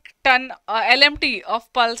 metric ton LMT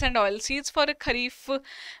of pulse and oil seeds for a Kharif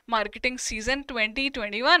marketing season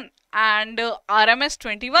 2021 and RMS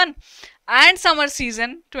 21 and summer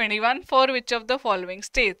season 21 for which of the following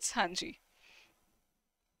states? Hanji.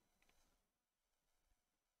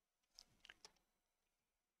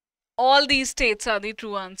 All these states are the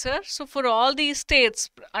true answer. So for all these states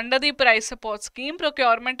under the price support scheme,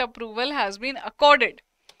 procurement approval has been accorded.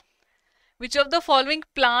 Which of the following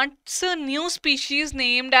plants new species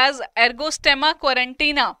named as Ergostemma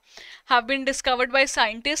quarantina have been discovered by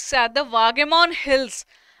scientists at the Vagamon Hills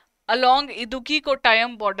along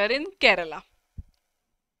Idukki-Kottayam border in Kerala?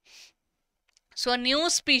 So a new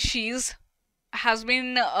species has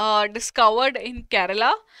been discovered in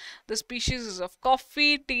Kerala. The species is of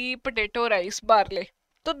coffee, tea, potato, rice, barley.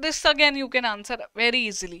 So this again you can answer very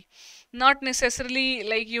easily. Not necessarily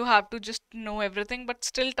like you have to just know everything, but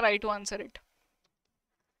still try to answer it.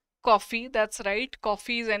 Coffee, that's right.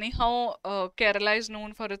 Coffee is anyhow, Kerala is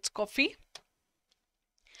known for its coffee.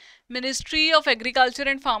 Ministry of Agriculture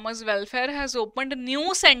and Farmers Welfare has opened a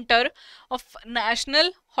new center of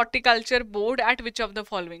National Horticulture Board at which of the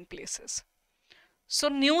following places? So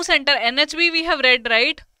new center, NHB we have read,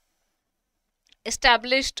 right?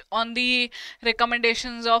 Established on the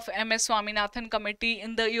recommendations of MS Swaminathan Committee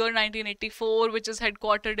in the year 1984, which is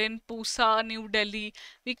headquartered in Pusa, New Delhi.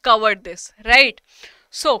 We covered this, right?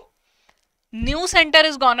 So new center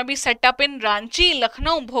is gonna be set up in Ranchi,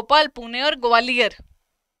 Lucknow, Bhopal, Pune or Gwalior.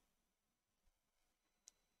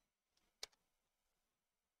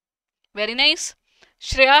 Very nice.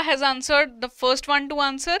 Shreya has answered the first one to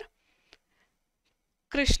answer.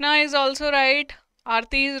 Krishna is also right.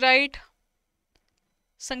 Aarti is right.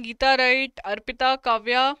 Sangeeta right. Arpita,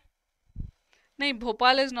 Kavya. No,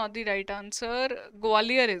 Bhopal is not the right answer.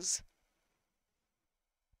 Gwalior is.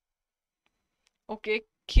 Okay.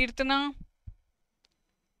 Kirtana.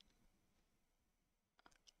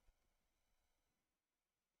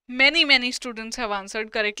 Many students have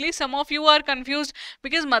answered correctly. Some of you are confused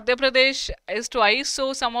because Madhya Pradesh is twice.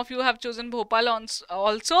 So some of you have chosen Bhopal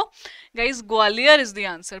also. Guys, Gwalior is the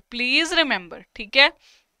answer. Please remember. Okay?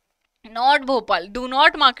 Not Bhopal. Do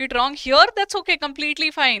not mark it wrong here. That's okay.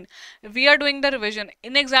 Completely fine. We are doing the revision.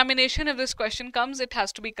 In examination, if this question comes, it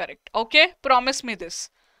has to be correct. Okay? Promise me this.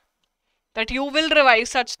 That you will revise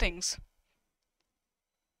such things.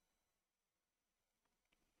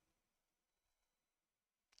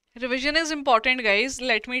 Revision is important, guys.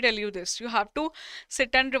 Let me tell you this. You have to sit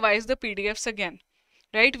and revise the PDFs again.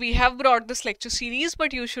 Right? We have brought this lecture series,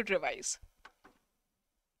 but you should revise.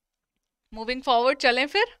 Moving forward, chalein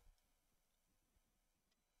fir.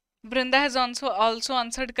 Brinda has also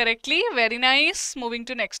answered correctly. Very nice. Moving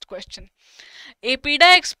to next question.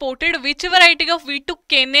 APDA exported which variety of wheat to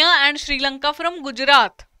Kenya and Sri Lanka from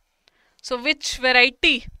Gujarat? So which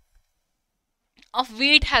variety of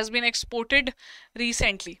wheat has been exported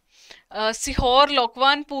recently? Sihor,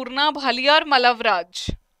 Lokwan, Purna, Bhalia or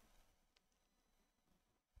Malavraj?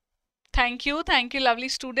 Thank you, lovely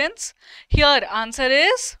students. Here answer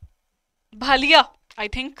is Bhalia. I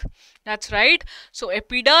think that's right. So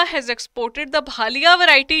APDA has exported the Bhalia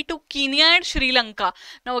variety to Kenya and Sri Lanka.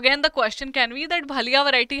 Now again the question can be that Bhalia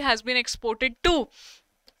variety has been exported to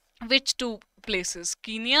which two places?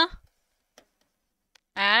 Kenya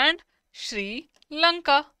and Sri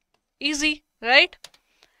Lanka. Easy, right?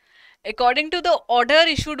 According to the order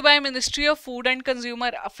issued by Ministry of Food and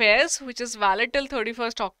Consumer Affairs, which is valid till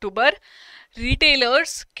 31st October,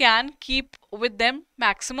 retailers can keep with them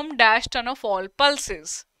maximum dash ton of all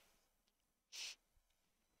pulses.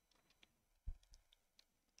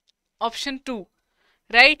 Option 2,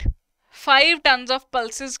 right? 5 tons of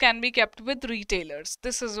pulses can be kept with retailers.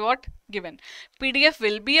 This is what given. PDF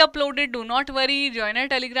will be uploaded. Do not worry. Join our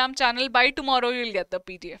Telegram channel. By tomorrow, you'll get the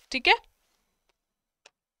PDF. Okay?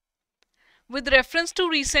 With reference to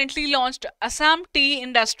recently launched Assam Tea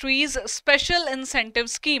Industries Special Incentive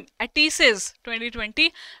Scheme, ATISIS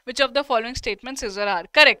 2020, which of the following statements is or are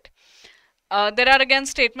correct? There are again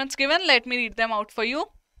statements given. Let me read them out for you.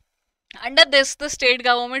 Under this, the state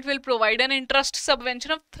government will provide an interest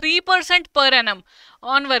subvention of 3% per annum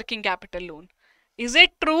on working capital loan. Is it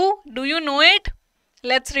true? Do you know it?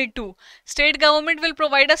 Let's read 2. State government will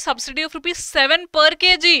provide a subsidy of rupees 7 per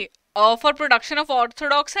kg for production of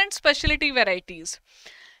orthodox and specialty varieties.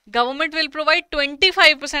 Government will provide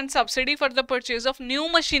 25% subsidy for the purchase of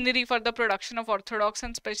new machinery for the production of orthodox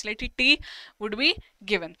and specialty tea would be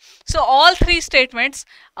given. So all three statements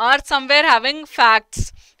are somewhere having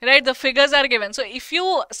facts, right? The figures are given. So if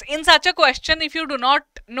you, in such a question, if you do not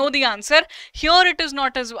know the answer, here it is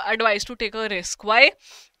not as advised to take a risk. Why?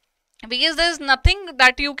 Because there is nothing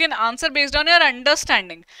that you can answer based on your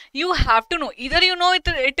understanding. You have to know. Either you know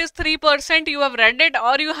it is 3%, you have read it,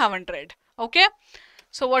 or you haven't read. Okay?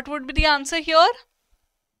 So what would be the answer here?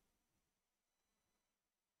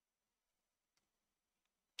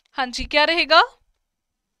 हाँ जी, क्या रहेगा?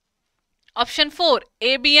 Option 4,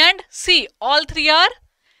 A, B and C. All three are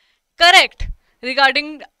correct.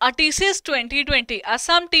 Regarding ATISIS 2020,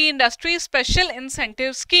 Assam Tea Industry Special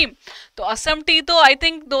Incentive Scheme. So Assam tea, तो I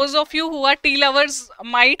think those of you who are tea lovers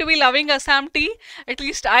might be loving Assam tea. At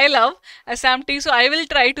least I love Assam tea, so I will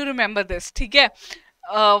try to remember this. ठीक है?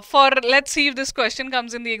 Let's see if this question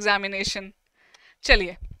comes in the examination.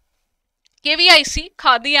 चलिए. KVIC,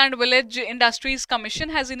 Khadi and Village Industries Commission,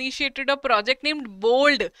 has initiated a project named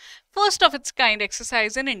BOLD, first of its kind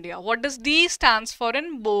exercise in India. What does D stands for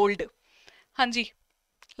in BOLD? Hanji.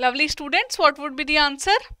 Lovely students, what would be the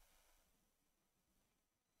answer?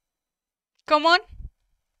 Come on.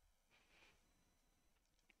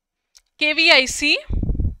 KVIC.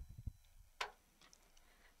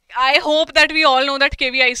 I hope that we all know that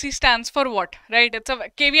KVIC stands for what, right?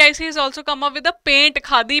 KVIC has also come up with a paint,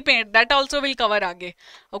 khadi paint, that also will cover aage.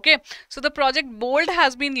 Okay, so the project BOLD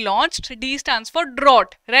has been launched. D stands for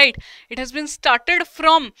drought, right? It has been started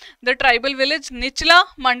from the tribal village Nichla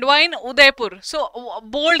Mandwa in Udaipur. So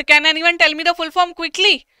BOLD, can anyone tell me the full form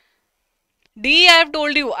quickly? D, I have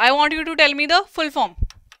told you. I want you to tell me the full form.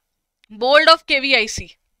 BOLD of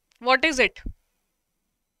KVIC. What is it?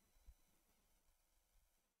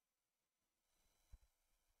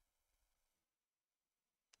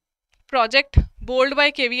 Project BOLD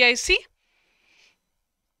by KVIC.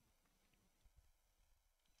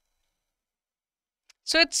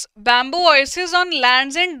 So it's bamboo oasis on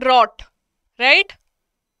lands in drought, right?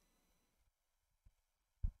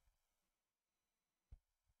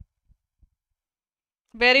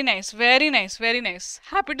 Very nice, very nice, very nice.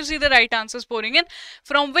 Happy to see the right answers pouring in.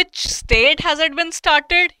 From which state has it been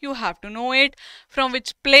started? You have to know it. From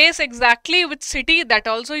which place exactly, which city? That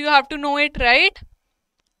also you have to know it, right?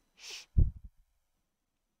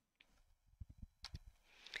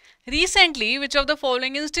 Recently, which of the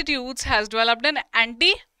following institutes has developed an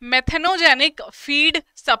anti-methanogenic feed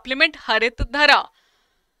supplement Harit Dhara?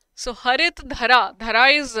 So Harit Dhara,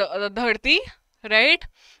 Dhara is Dharti, right?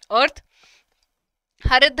 Earth.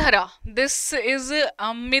 Harit Dhara, this is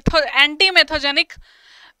anti-methogenic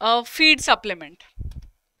feed supplement.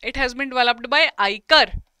 It has been developed by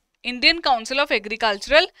ICAR, Indian Council of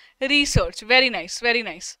Agricultural Research. Very nice, very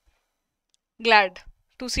nice. Glad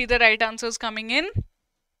to see the right answers coming in.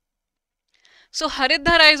 So Harit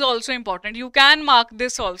Dhara is also important. You can mark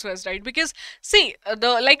this also as right, because see,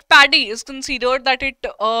 like paddy is considered that it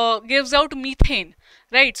gives out methane,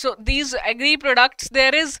 right? So these agri products,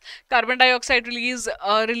 there is carbon dioxide released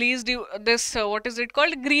due this what is it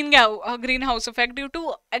called, greenhouse effect due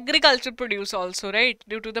to agriculture produce also, right,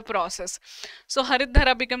 due to the process. So Harit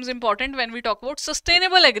Dhara becomes important when we talk about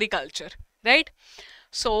sustainable agriculture, right?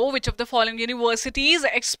 So, which of the following universities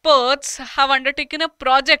experts have undertaken a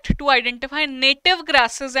project to identify native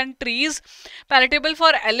grasses and trees palatable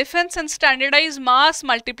for elephants and standardize mass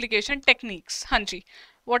multiplication techniques? Hanji,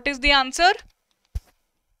 what is the answer?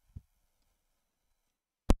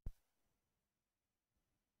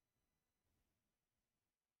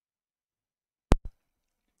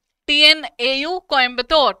 TNAU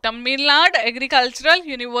Coimbatore, Tamil Nadu Agricultural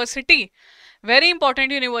University. Very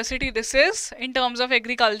important university this is in terms of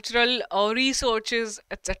agricultural researches,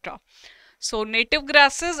 etc. So native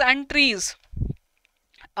grasses and trees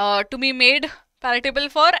to be made palatable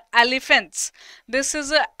for elephants. This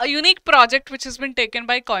is a unique project which has been taken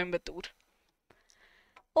by Coimbatore.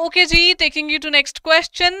 Okay ji, taking you to next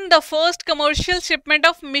question. The first commercial shipment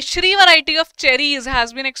of Mishri variety of cherries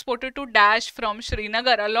has been exported to Dash from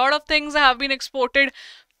Srinagar. A lot of things have been exported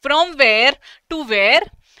from where to where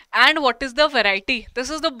and what is the variety. This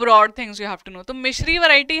is the broad things you have to know. The Mishri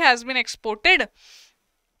variety has been exported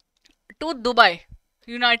to Dubai,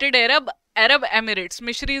 United Arab Emirates.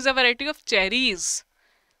 Mishri is a variety of cherries.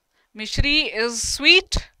 Mishri is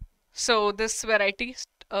sweet, so this variety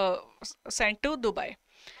sent to Dubai.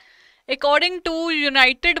 According to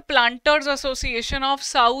United Planters Association of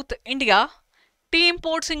South India, tea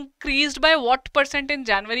imports increased by what percent in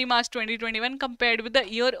January-March 2021 compared with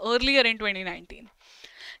the year earlier in 2019?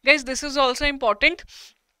 Guys, this is also important.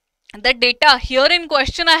 The data here in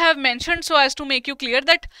question I have mentioned so as to make you clear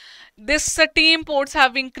that this tea imports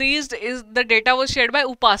have increased is the data was shared by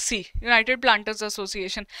UPASI, United Planters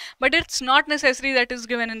Association, but it's not necessary that is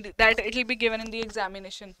given in that it will be given in the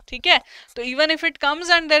examination. Okay, so even if it comes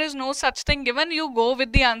and there is no such thing given, you go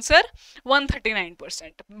with the answer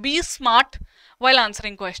 139%. Be smart while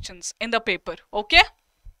answering questions in the paper. Okay.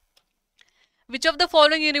 Which of the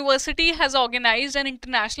following university has organized an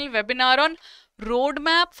international webinar on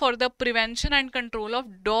roadmap for the prevention and control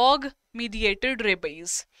of dog-mediated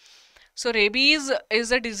rabies? So rabies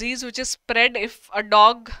is a disease which is spread if a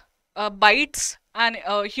dog bites and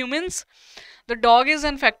humans. The dog is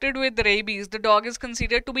infected with rabies. The dog is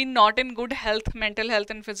considered to be not in good health, mental health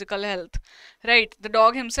and physical health. Right? The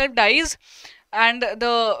dog himself dies and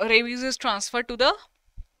the rabies is transferred to the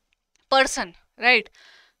person. Right?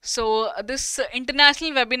 So this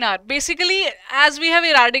international webinar, basically as we have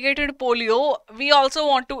eradicated polio, we also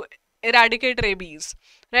want to eradicate rabies,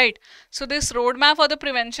 right? So this roadmap for the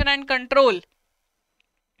prevention and control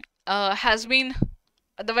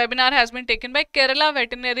the webinar has been taken by Kerala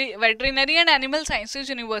Veterinary and Animal Sciences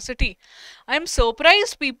University. I am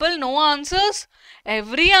surprised people know answers.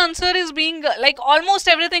 Every answer is being, like almost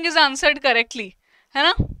everything is answered correctly. Hai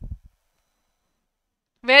na?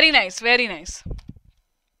 Very nice, very nice.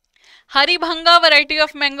 Haribhanga variety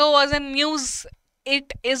of mango was in news.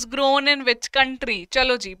 It is grown in which country?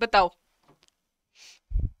 Chalo ji, batao.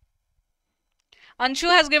 Anshu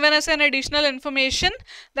has given us an additional information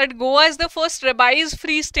that Goa is the first rabies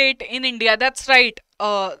free state in India. That's right.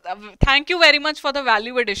 Thank you very much for the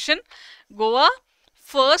value addition. Goa,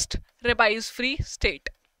 first rabies free state.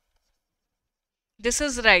 This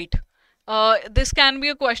is right. This can be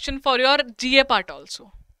a question for your GA part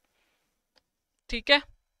also. Okay.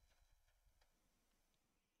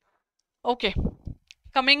 Okay,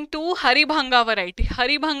 coming to Haribhanga variety.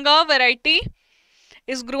 Haribhanga variety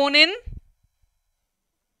is grown in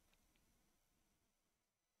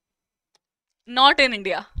not in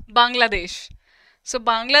India, Bangladesh. So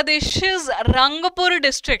Bangladesh's Rangpur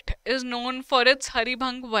district is known for its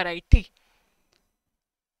Haribhang variety.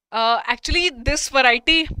 Actually, this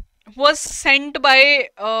variety was sent by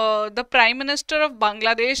the Prime Minister of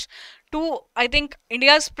Bangladesh to, I think,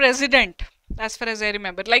 India's president. As far as I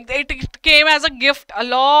remember, like it came as a gift. A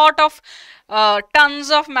lot of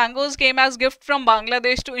tons of mangoes came as gift from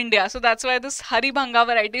Bangladesh to India. So that's why this Haribhanga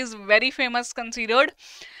variety is very famous considered.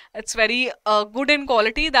 It's very good in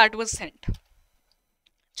quality that was sent.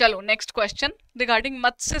 Chalo, next question regarding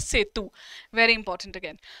Matsya Setu. Very important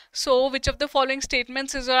again. So, which of the following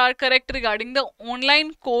statements are correct regarding the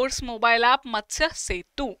online course mobile app Matsya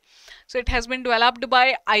Setu? So, it has been developed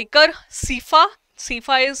by ICAR SIFA.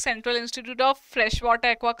 SIFA is Central Institute of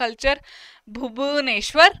Freshwater Aquaculture,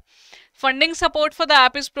 Bhubaneswar. Funding support for the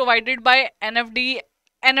app is provided by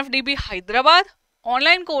NFDB Hyderabad.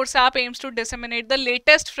 Online course app aims to disseminate the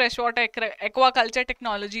latest freshwater aquaculture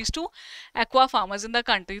technologies to aqua farmers in the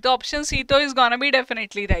country. The option C though is gonna be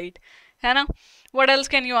definitely right. Hai na? What else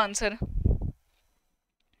can you answer?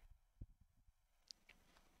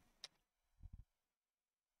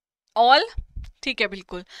 All? ठीक है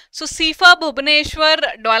बिल्कुल. So SIFA Bhubaneswar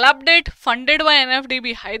developed it, funded by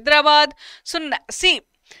NFDB Hyderabad. So see,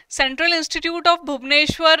 Central Institute of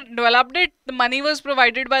Bhubaneswar developed it. The money was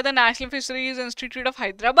provided by the National Fisheries Institute of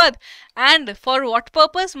Hyderabad. And for what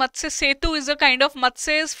purpose? Matsya Setu is a kind of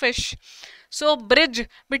Matsya is fish. So bridge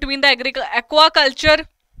between the aquaculture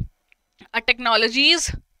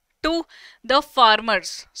technologies to the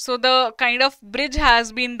farmers. So the kind of bridge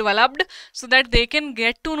has been developed so that they can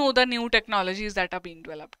get to know the new technologies that are being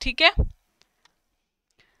developed. Okay?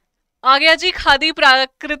 आ गया जी खादी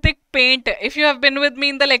प्राकृतिक paint. If you have been with me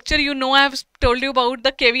in the lecture, you know I have told you about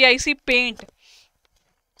the KVIC paint.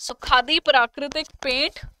 So Khadi Prakritik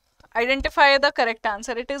paint. Identify the correct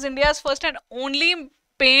answer. It is India's first and only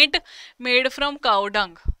paint made from cow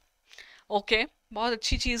dung. Okay, बहुत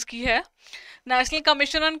अच्छी चीज की है. National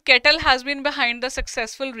Commission on Cattle has been behind the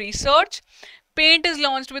successful research. Paint is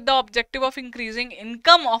launched with the objective of increasing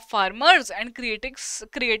income of farmers and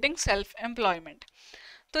creating self-employment.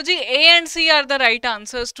 So ji A and C are the right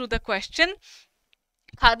answers to the question.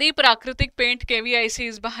 Khadi Prakritik paint, KVIC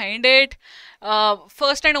is behind it.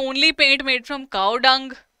 First and only paint made from cow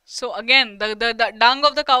dung. So again, the dung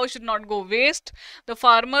of the cow should not go waste. The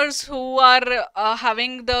farmers who are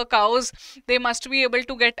having the cows, they must be able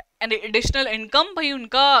to get an additional income. Bhai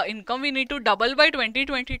unka income we need to double by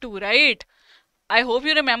 2022, right? I hope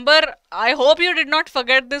you remember. I hope you did not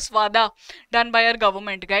forget this vada done by our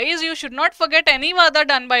government. Guys, you should not forget any vada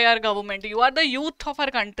done by our government. You are the youth of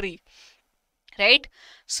our country. Right?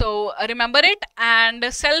 So remember it, and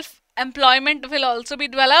self-employment will also be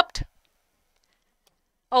developed.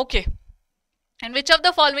 Okay. In which of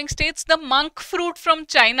the following states the monk fruit from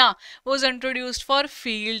China was introduced for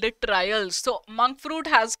field trials? So monk fruit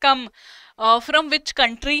has come from which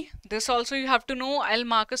country? This also you have to know. I'll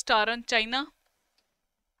mark a star on China.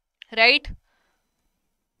 Right?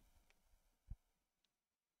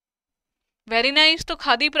 Very nice. तो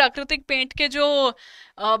खादी प्राकृतिक paint के जो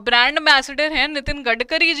brand ambassador हैं नितिन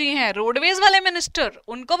गडकरी जी हैं, roadways वाले minister,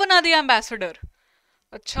 उनको बना दिया एम्बेसडर.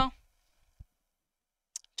 अच्छा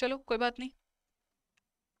चलो कोई बात नहीं.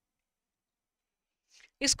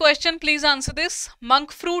 इस question please answer this.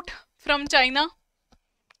 Monk fruit from China.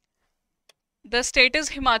 The state is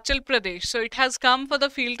Himachal Pradesh. So it has come for the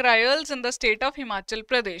field trials in the state of Himachal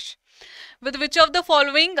Pradesh. With which of the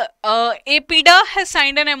following APDA has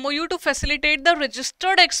signed an MOU to facilitate the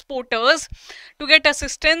registered exporters to get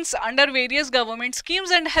assistance under various government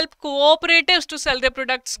schemes and help cooperatives to sell their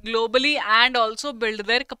products globally and also build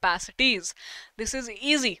their capacities? This is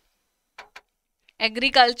easy.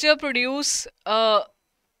 Agriculture Produce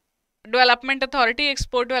Development Authority,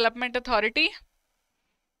 Export Development Authority.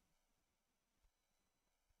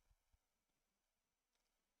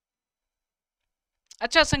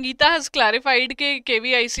 अच्छा, Sangeeta has clarified के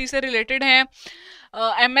KVIC से related हैं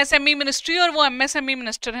MSME ministry, और वो MSME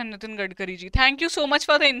minister हैं Nitin Gadkari ji. Thank you so much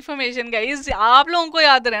for the information guys. आप लोगों को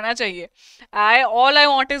याद रहना चाहिए. All I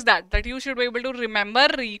want is that you should be able to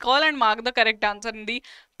remember, recall and mark the correct answer in the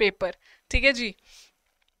paper. ठीक है जी.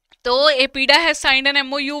 तो APEDA has signed an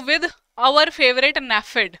MOU with our favourite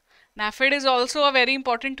NAFED. NAFED is also a very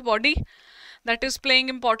important body that is playing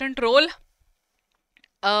important role.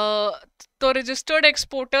 So registered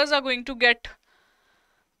exporters are going to get,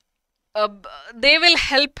 they will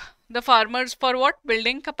help the farmers for what?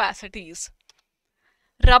 Building capacities.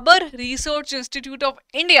 Rubber Research Institute of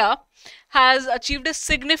India has achieved a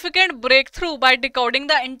significant breakthrough by decoding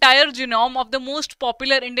the entire genome of the most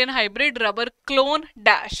popular Indian hybrid rubber clone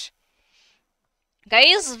dash.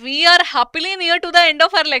 Guys, we are happily near to the end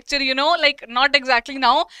of our lecture, you know, like not exactly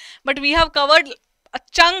now, but we have covered a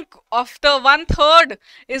chunk of the 1/3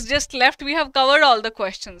 is just left. We have covered all the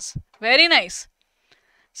questions. Very nice.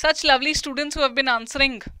 Such lovely students who have been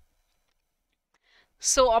answering.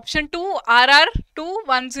 So option 2,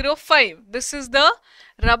 RR2105. This is the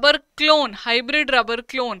rubber clone, hybrid rubber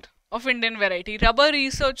clone of Indian variety. Rubber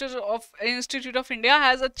Researchers of Institute of India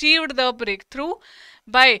has achieved the breakthrough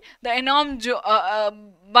by the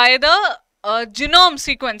genome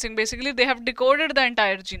sequencing. Basically, they have decoded the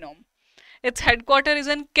entire genome. Its headquarters is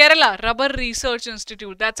in Kerala, Rubber Research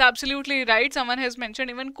Institute. That's absolutely right. Someone has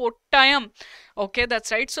mentioned even Kottayam. Okay,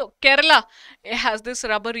 that's right. So Kerala has this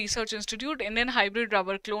Rubber Research Institute. Indian hybrid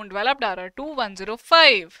rubber clone developed,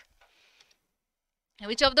 RR2105.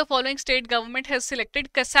 Which of the following state government has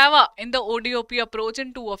selected cassava in the ODOP approach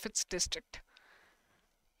in 2 of its districts?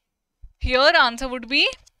 Here answer would be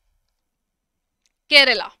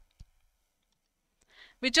Kerala.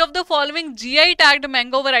 Which of the following GI tagged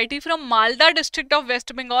mango variety from Malda district of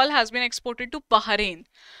West Bengal has been exported to Bahrain?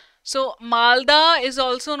 So Malda is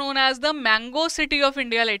also known as the mango city of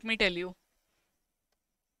India, let me tell you.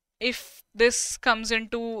 If this comes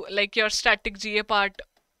into like your static GA part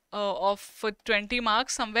of 20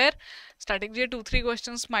 marks somewhere, static GA 2-3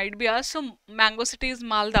 questions might be asked. So mango city is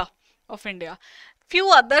Malda of India. Few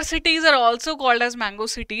other cities are also called as mango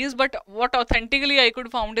cities, but what authentically I could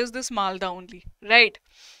found is this Malda only, right?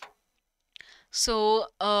 So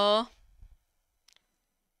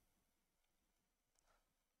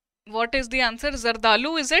what is the answer?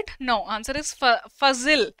 Zardalu, is it? No, answer is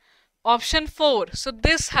Fazil, option 4. So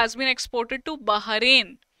this has been exported to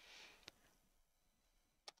Bahrain.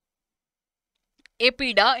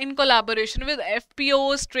 APDA, in collaboration with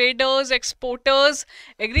FPOs, traders, exporters,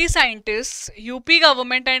 agri-scientists, UP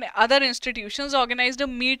government and other institutions, organized a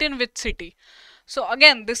meet in which city? So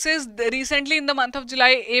again, this is recently in the month of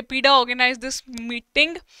July, APDA organized this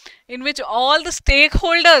meeting in which all the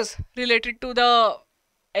stakeholders related to the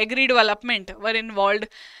agri development were involved.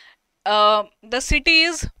 The city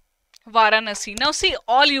is Varanasi. Now see,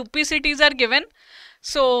 all UP cities are given.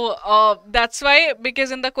 So that's why,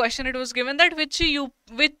 because in the question it was given that which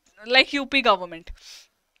UP government.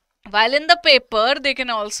 While in the paper they can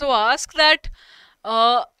also ask that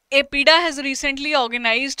APDA has recently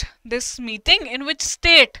organized this meeting in which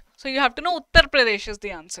state. So you have to know Uttar Pradesh is the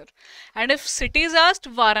answer. And if city is asked,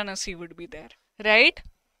 Varanasi would be there, right?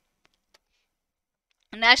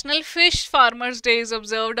 National Fish Farmers Day is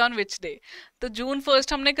observed on which day? तो June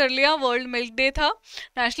 1st हमने कर लिया, World Milk Day था.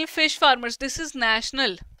 National Fish Farmers, this is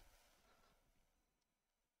national.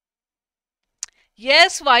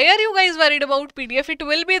 Yes, why are you guys worried about PDF? It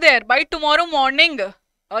will be there by tomorrow morning.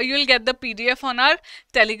 You will get the PDF on our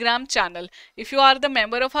Telegram channel. If you are the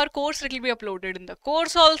member of our course, it will be uploaded in the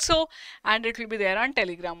course also, and it will be there on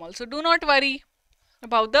Telegram also. Do not worry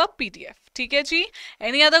about the PDF. ठीक है जी?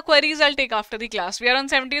 Any other queries I'll take after the class. We are on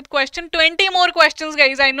 70th question. 20 more questions,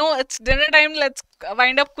 guys. I know it's dinner time. Let's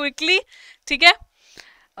wind up quickly. ठीक है?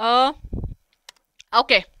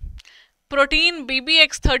 Okay. Protein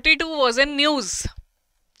BBX32 was in news.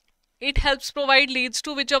 It helps provide leads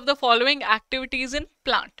to which of the following activities in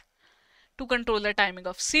plant? To control the timing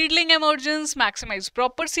of seedling emergence, maximize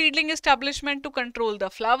proper seedling establishment, to control the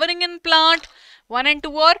flowering in plant. 1 and 2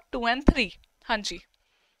 or 2 and 3? Hanji.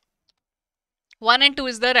 1 and 2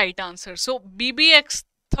 is the right answer. So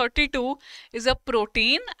BBX32 is a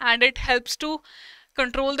protein and it helps to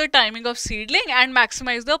control the timing of seedling and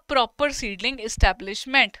maximize the proper seedling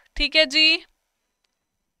establishment. ठीक है जी?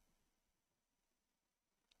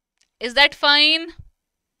 Is that fine?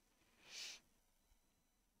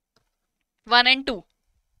 1 and 2.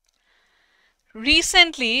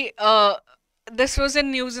 Recently, this was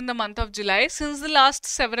in news in the month of July. Since the last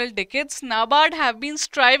several decades, NABARD have been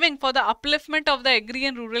striving for the upliftment of the agri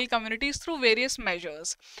and rural communities through various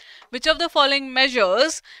measures. Which of the following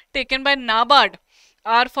measures taken by NABARD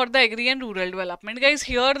are for the agri and rural development? Guys,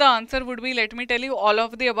 here the answer would be, let me tell you, all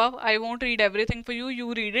of the above. I won't read everything for you.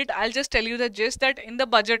 You read it. I'll just tell you the gist that in the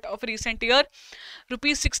budget of recent year,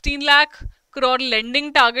 rupees 16 lakh crore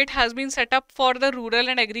lending target has been set up for the rural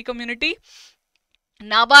and agri community.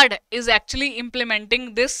 NABARD is actually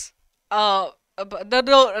implementing this.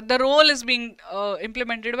 The role is being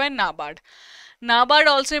implemented by NABARD. NABARD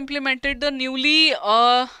also implemented the newly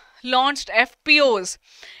launched FPOs.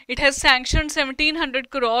 It has sanctioned 1700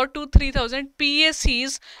 crore to 3000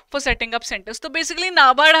 PSCs for setting up centers. So basically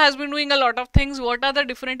NABARD has been doing a lot of things. What are the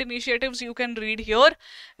different initiatives? You can read here,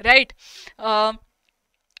 right?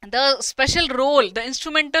 The special role, the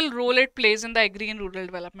instrumental role it plays in the agri and rural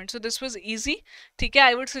development. So this was easy. Okay,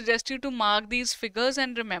 I would suggest you to mark these figures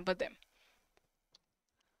and remember them.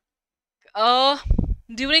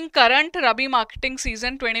 During current Rabi marketing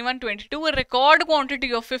season 21-22, a record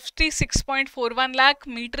quantity of 56.41 lakh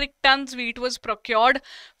metric tons wheat was procured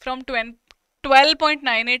from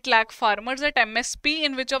 12.98 lakh farmers at MSP.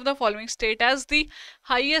 In which of the following state has the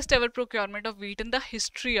highest ever procurement of wheat in the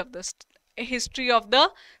history of the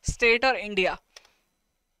state or India?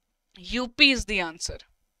 UP is the answer,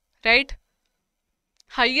 right?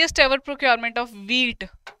 Highest ever procurement of wheat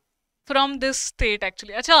from this state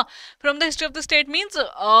actually. Acha, from the history of the state means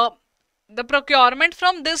the procurement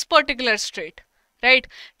from this particular state, right?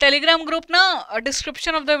 Telegram group na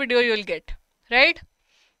description of the video you will get, right?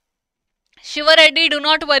 Shiva Reddy, do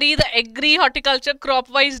not worry, the agri, horticulture, crop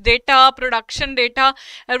wise data, production data,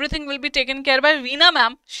 everything will be taken care by Veena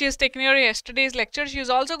ma'am. She has taken your yesterday's lecture. She is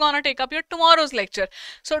also gonna take up your tomorrow's lecture.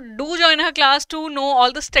 So do join her class to know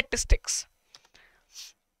all the statistics.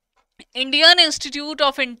 Indian Institute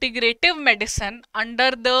of Integrative Medicine under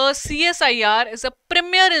the CSIR is a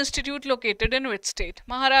premier institute located in which state?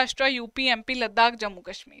 Maharashtra, UP, MP, Ladakh, Jammu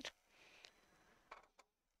Kashmir.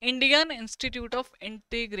 Indian Institute of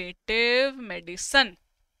Integrative Medicine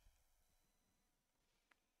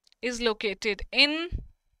is located in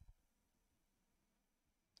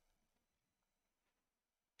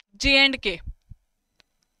J&K.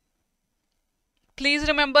 Please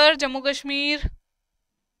remember Jammu Kashmir.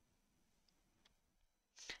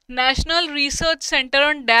 National Research Center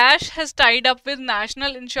on Dash has tied up with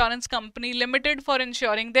National Insurance Company Limited for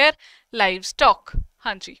insuring their livestock.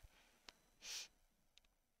 Hanji.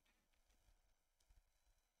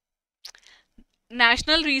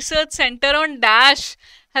 National Research Center on Dash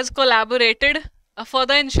has collaborated for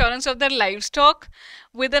the insurance of their livestock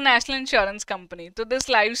with the national insurance company. So this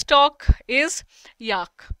livestock is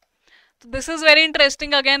yak. So this is very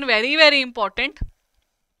interesting, again very very important.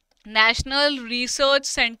 National Research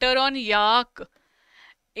Center on yak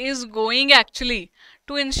is going actually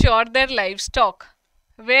to insure their livestock.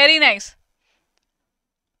 Very nice.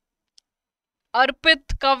 Arpit,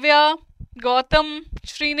 Kavya, Gautam,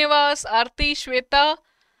 Srinivas, Arti, Shweta,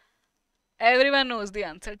 everyone knows the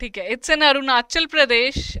answer. Okay. It's in Arunachal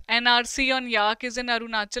Pradesh. NRC on yak is in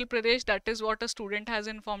Arunachal Pradesh. That is what a student has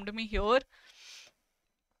informed me here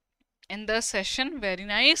in the session. Very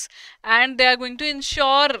nice. And they are going to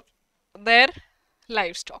insure their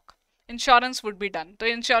livestock. Insurance would be done. So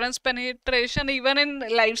insurance penetration even in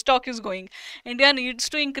livestock is going. India needs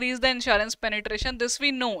to increase the insurance penetration. This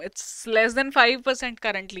we know. It's less than 5%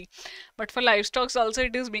 currently. But for livestock also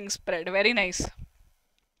it is being spread. Very nice.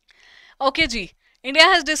 Okay, G. India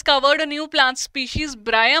has discovered a new plant species,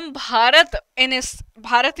 Bryum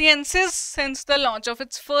bharatiensis, since the launch of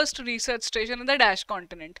its first research station in the Dash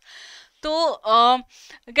continent. So,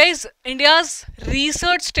 guys, India's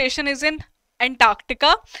research station is in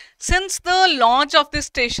Antarctica. Since the launch of this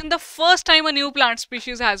station, the first time a new plant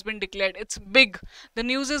species has been declared. It's big. The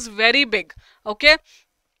news is very big. Okay.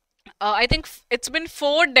 I think it's been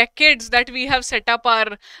 4 decades that we have set up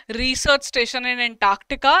our research station in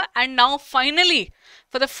Antarctica, and now finally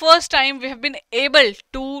for the first time we have been able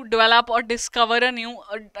to develop or discover a new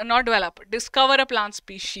discover a plant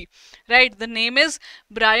species, right? The name is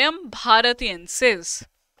Bryum bharatiensis.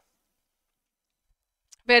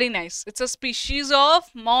 Very nice. It's a species of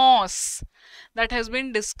moss that has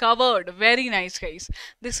been discovered. Very nice, guys.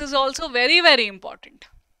 This is also very very important.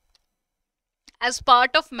 As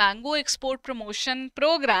part of Mango Export Promotion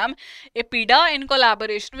Program, EPIDA, in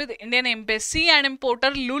collaboration with Indian Embassy and importer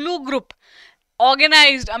Lulu Group,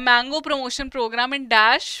 organized a mango promotion program in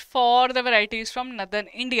Dash for the varieties from northern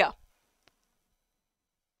India.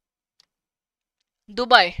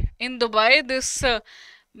 Dubai. In Dubai, this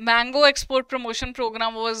mango export promotion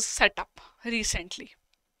program was set up recently.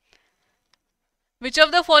 Which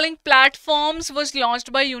of the following platforms was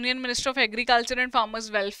launched by Union Minister of Agriculture and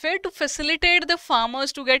Farmers Welfare to facilitate the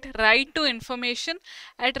farmers to get right to information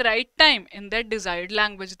at right time in their desired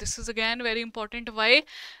language? This is again very important. Why?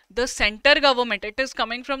 The center government, it is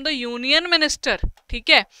coming from the Union Minister.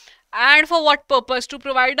 Okay? And for what purpose? To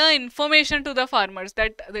provide the information to the farmers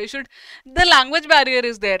that they should, the language barrier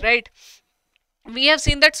is there, right? We have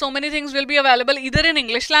seen that so many things will be available either in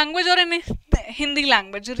English language or in Hindi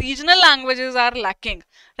language. Regional languages are lacking,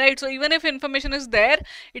 right? So even if information is there,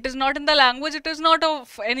 it is not in the language, it is not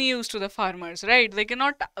of any use to the farmers, right? They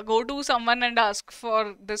cannot go to someone and ask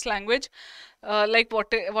for this language, like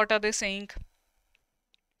what are they saying?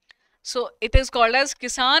 So it is called as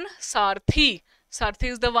Kisan Sarthi. Sarthi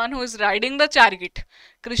is the one who is riding the chariot.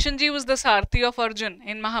 Krishnji was the Sarthi of Arjun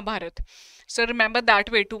in Mahabharata. So remember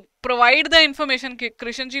that way to provide the information.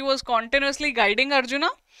 Krishnji was continuously guiding Arjuna.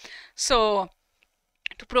 So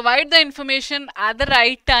to provide the information at the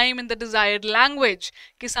right time in the desired language,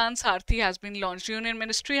 Kisan Sarthi has been launched. Union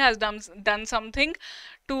Ministry has done something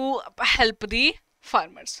to help the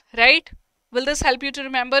farmers, right? Will this help you to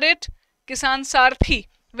remember it? Kisan Sarthi.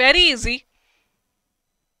 Very easy.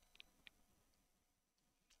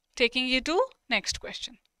 Taking you to next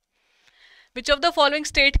question. Which of the following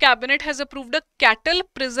state cabinet has approved a cattle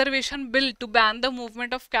preservation bill to ban the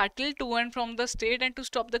movement of cattle to and from the state and to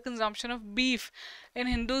stop the consumption of beef in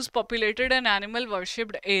Hindus populated and animal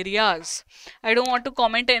worshipped areas? I don't want to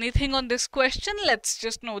comment anything on this question. Let's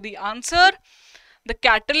just know the answer. The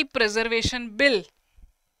cattle preservation bill.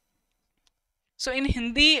 So in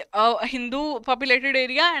Hindu populated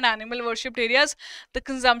area and animal worshipped areas, the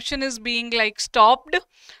consumption is being like stopped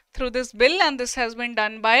through this bill, and this has been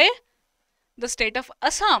done by the state of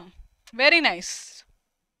Assam. Very nice.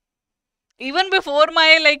 Even before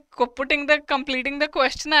my completing the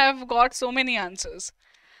question, I have got so many answers.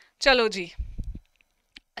 Chalo ji.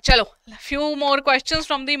 Chalo, a few more questions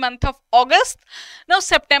from the month of August. Now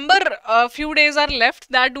September, a few days are left.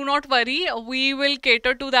 That do not worry. We will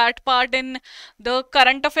cater to that part in the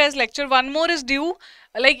current affairs lecture. One more is due,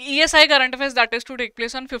 like ESI current affairs, that is to take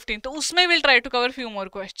place on 15th. So usme we'll try to cover few more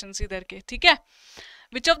questions idhar ke. ठीक है?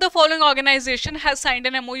 Which of the following organization has signed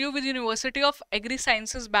an MOU with University of Agri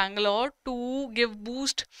Sciences Bangalore to give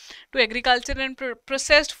boost to agriculture and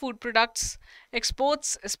processed food products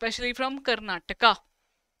exports, especially from Karnataka?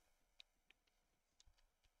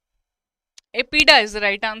 EPIDA is the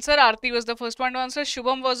right answer. Aarti was the first one to answer.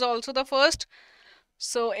 Shubham was also the first.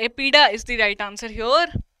 So EPIDA is the right answer here.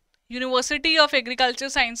 University of Agriculture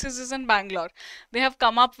Sciences is in Bangalore. They have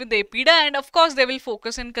come up with APIDA, and of course they will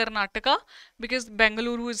focus in Karnataka because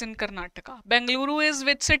Bengaluru is in Karnataka. Bengaluru is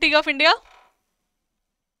which city of India?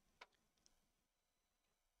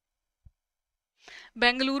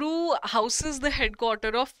 Bengaluru houses the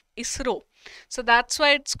headquarter of ISRO. So that's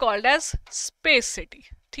why it's called as Space City.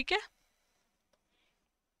 Okay?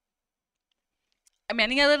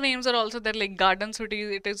 Many other names are also there, like Garden City,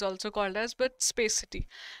 it is also called as, but Space City.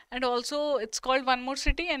 And also it's called one more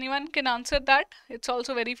city. Anyone can answer that? It's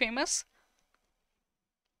also very famous.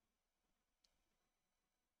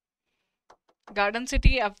 Garden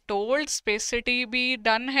City, I've told. Space City be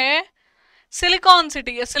done hai. Silicon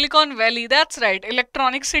City, a Silicon Valley, that's right.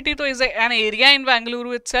 Electronic City to is an area in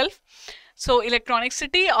Bangalore itself. So Electronic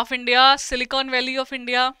City of India, Silicon Valley of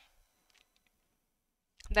India.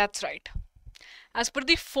 That's right. As per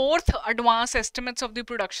the fourth advanced estimates of the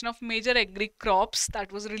production of major agri crops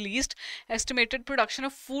that was released, estimated production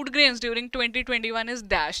of food grains during 2021 is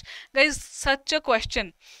dash. Guys, such a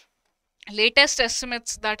question. Latest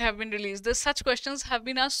estimates that have been released, such questions have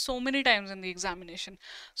been asked so many times in the examination.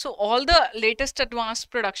 So all the latest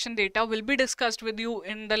advanced production data will be discussed with you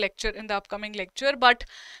in the lecture, in the upcoming lecture, but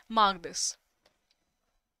mark this.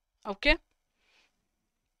 Okay.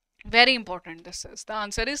 Very important this is. The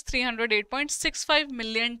answer is 308.65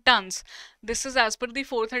 million tons. This is as per the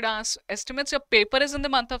fourth advanced estimates. Your paper is in the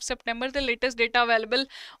month of September. The latest data available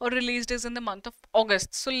or released is in the month of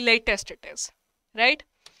August. So latest it is, right?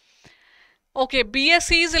 Okay,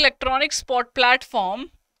 BSE's electronic spot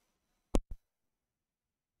platform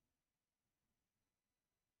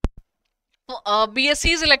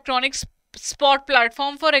BSE's electronic spot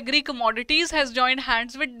platform for agri commodities has joined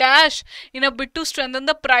hands with Dash in a bid to strengthen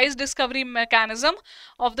the price discovery mechanism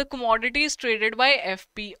of the commodities traded by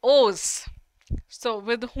FPOs. So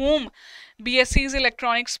with whom BSE's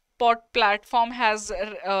electronic spot platform has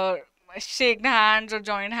shaken hands or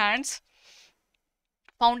joined hands?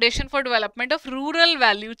 Foundation for Development of Rural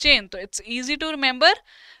Value Chain. So it's easy to remember.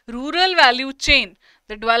 Rural Value Chain.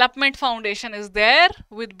 The Development Foundation is there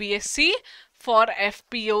with BSE for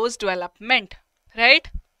FPO's development. Right?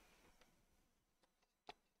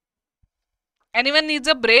 Anyone needs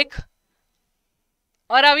a break?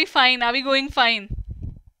 Or are we fine? Are we going fine?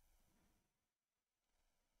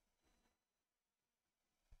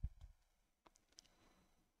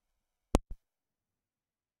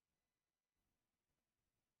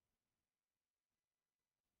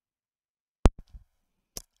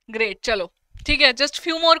 Great, chalo. Okay, just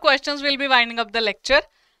few more questions, we'll be winding up the lecture.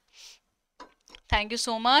 Thank you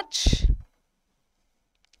so much.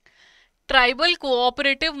 Tribal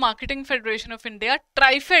Cooperative Marketing Federation of India,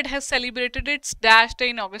 TriFed, has celebrated its Dash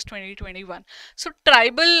Day in August 2021. So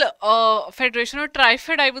Tribal Federation or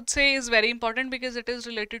TriFed, I would say, is very important because it is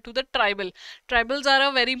related to the tribal. Tribals are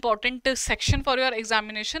a very important section for your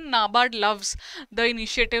examination. NABARD loves the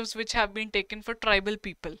initiatives which have been taken for tribal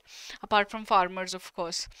people, apart from farmers, of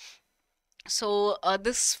course. So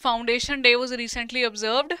this Foundation Day was recently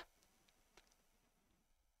observed.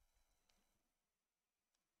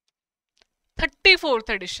 34th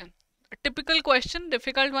edition. A typical question,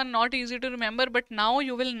 difficult one, not easy to remember, but now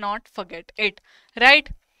you will not forget it,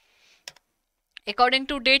 right? According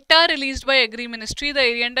to data released by Agri Ministry, the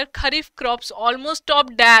area under Kharif crops almost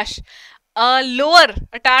topped Dash, a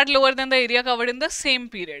tad lower than the area covered in the same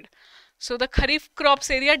period. So the Kharif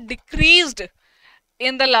crops area decreased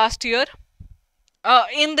in the last year,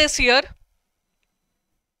 in this year,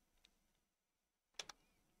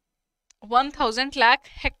 1000 lakh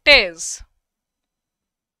hectares.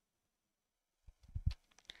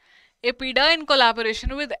 APIDA, in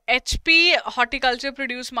collaboration with HP Horticulture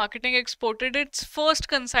Produce Marketing, exported its first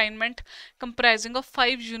consignment comprising of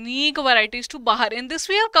 5 unique varieties to Bahar. In this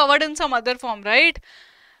we have covered in some other form, right?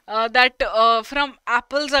 That from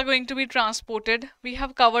apples are going to be transported. We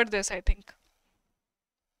have covered this, I think.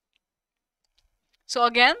 So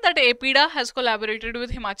again, that APIDA has collaborated with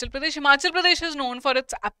Himachal Pradesh. Himachal Pradesh is known for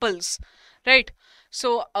its apples, right?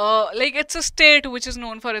 So, like it's a state which is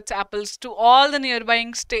known for its apples. To all the nearby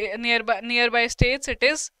states, it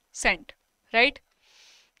is sent, right?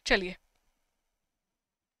 Chaliye.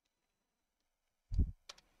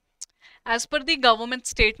 As per the government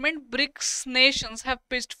statement, BRICS nations have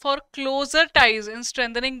pitched for closer ties in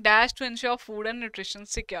strengthening Dash to ensure food and nutrition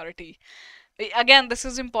security. Again, this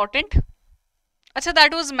is important. अच्छा,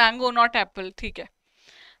 that was mango, not apple. ठीक है.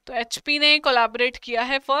 तो HP ने collaborate किया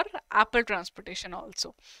है for apple transportation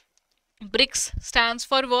also. BRICS stands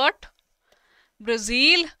for what?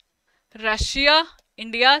 Brazil, Russia,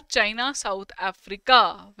 India, China, South Africa.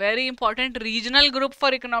 Very important regional group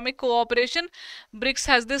for economic cooperation. BRICS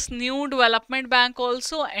has this new development bank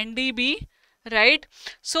also, NDB, right?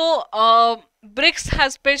 So BRICS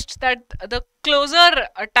has pitched that the closer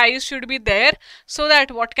ties should be there, so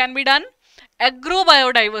that what can be done? Agro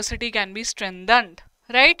biodiversity can be strengthened,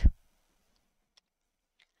 right?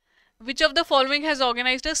 Which of the following has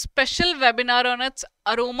organized a special webinar on its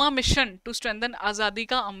aroma mission to strengthen Azadi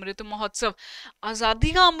Ka Amrit Mahotsav?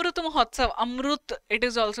 Azadi Ka Amrit Mahotsav, Amrut it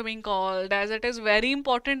is also being called, as it is very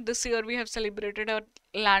important. This year we have celebrated a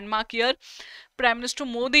landmark year. Prime Minister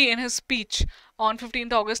Modi in his speech on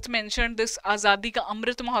 15th August mentioned this Azadi Ka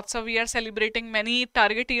Amrit Mahotsav. We are celebrating, many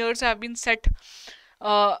target years have been set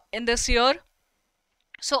in this year.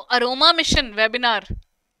 So aroma mission webinar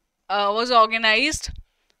was organized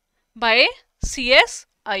by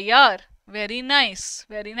CSIR. Very nice,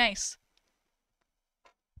 very nice.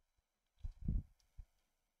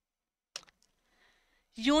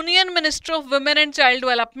 Union Minister of Women and Child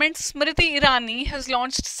Development Smriti Irani has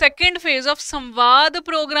launched second phase of Samvad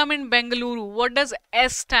program in Bengaluru. What does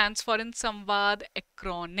S stands for in Samvad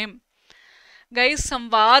acronym? Guys,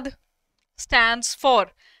 Samvad stands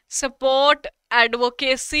for Support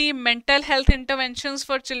Advocacy Mental Health Interventions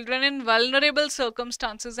for Children in Vulnerable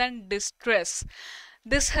Circumstances and Distress.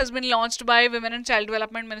 This has been launched by Women and Child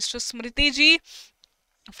Development Minister Smriti ji.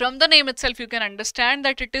 From the name itself you can understand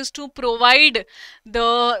that it is to provide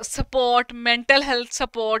the support, mental health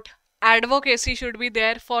support, advocacy should be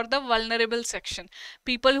there for the vulnerable section.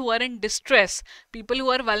 People who are in distress, people who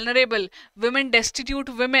are vulnerable, women, destitute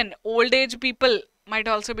women, old age people might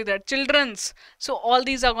also be there, children's. So all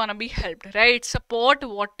these are gonna be helped, right? Support,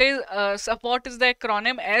 what is support is the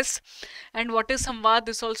acronym S, and what is Samvad,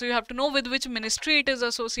 this also you have to know. With which ministry it is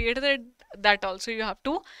associated, that also you have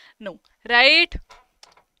to know, right?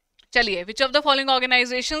 Chaliye, which of the following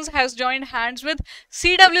organizations has joined hands with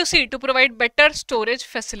CWC to provide better storage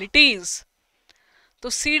facilities? So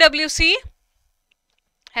CWC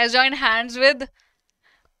has joined hands with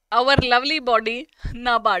our lovely body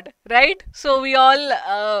NABARD, right? So we all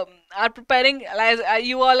are preparing, as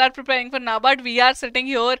you all are preparing for NABARD. We are sitting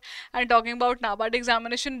here and talking about NABARD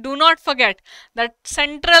examination. Do not forget that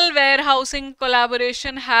Central Warehousing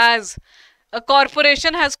Collaboration has, a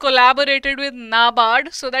corporation has collaborated with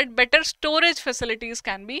NABARD so that better storage facilities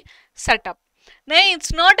can be set up. No,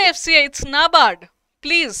 it's not FCI, it's NABARD.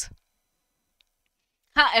 Please.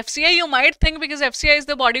 FCI you might think, because FCI is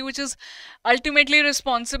the body which is ultimately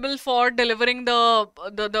responsible for delivering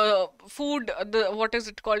the food, what is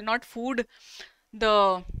it called? Not food,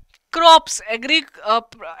 the crops,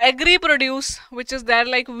 agri produce, which is there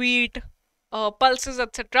like wheat, pulses,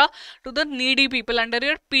 etc., to the needy people under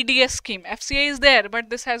your PDS scheme. FCI is there, but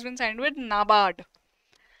this has been signed with NABARD.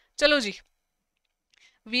 Chalo ji,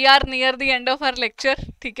 we are near the end of our lecture.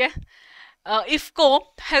 ठीक है? IFCO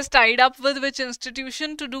has tied up with which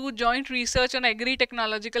institution to do joint research on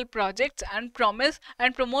agri-technological projects and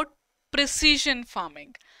promote precision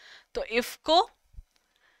farming? So IFCO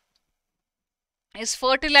is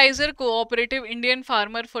Fertilizer Cooperative Indian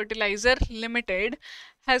Farmer Fertilizer Limited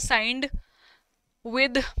has signed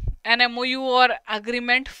with an MOU or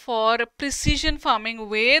agreement for precision farming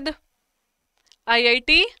with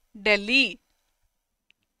IIT Delhi,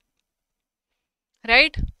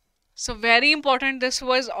 right? So very important this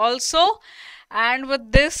was also. And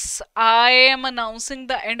with this I am announcing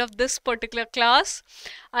the end of this particular class.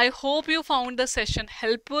 I hope you found the session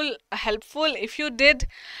helpful. If you did,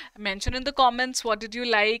 mention in the comments what did you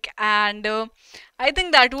like, and I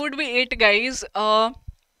think that would be it, guys.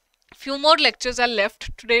 Few more lectures are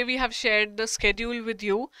left. Today we have shared the schedule with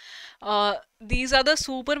you. These are the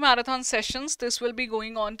super marathon sessions. This will be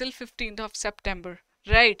going on till 15th of September.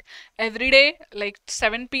 Right, every day like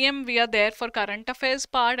 7 PM we are there for current affairs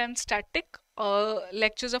part and static.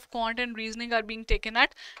 Lectures of quant and reasoning are being taken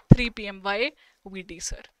at 3 PM by VD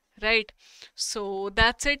sir, right? So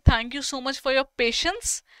that's it. Thank you so much for your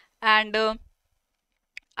patience, and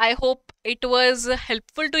I hope it was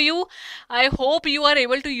helpful to you. I hope you are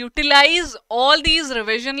able to utilize all these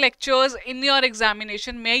revision lectures in your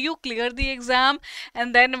examination. May you clear the exam,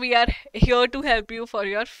 and then we are here to help you for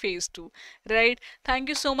your phase 2, right? Thank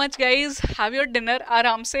you so much, guys. Have your dinner.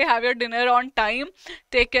 Aaram se have your dinner on time.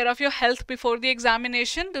 Take care of your health before the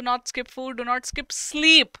examination. Do not skip food. Do not skip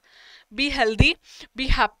sleep. Be healthy. Be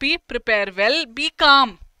happy. Prepare well. Be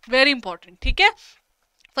calm. Very important. Okay?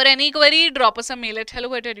 For any query, drop us a mail at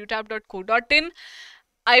hello@edutap.co.in.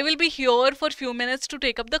 I will be here for few minutes to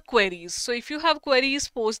take up the queries. So if you have queries,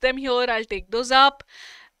 post them here. I'll take those up.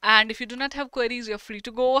 And if you do not have queries, you're free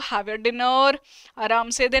to go, have your dinner,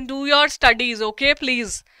 aram se, then do your studies, okay,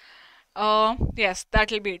 please. Yes,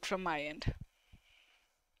 that'll be it from my end.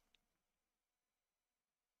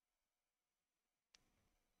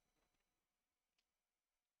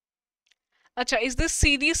 Acha, is this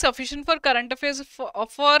series sufficient for current affairs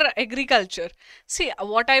for agriculture? See,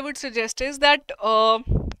 what I would suggest is that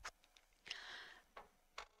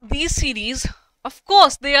these series, of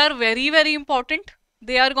course, they are very important.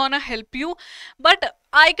 They are gonna help you, but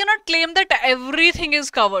I cannot claim that everything is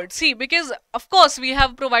covered. See, because of course we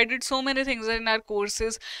have provided so many things in our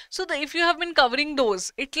courses, so that if you have been covering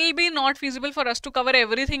those, it will be not feasible for us to cover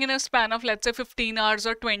everything in a span of, let's say, 15 hours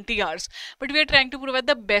or 20 hours, but we are trying to provide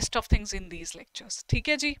the best of things in these lectures. ठीक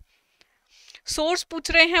है जी? Source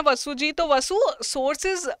पूछ रहे हैं वसु जी, तो वसु,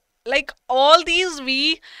 sources, like all these,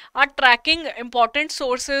 we are tracking important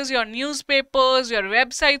sources, your newspapers, your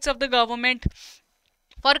websites of the government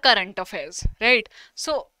for current affairs, right?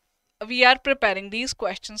 So we are preparing these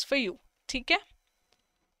questions for you. ठीक है?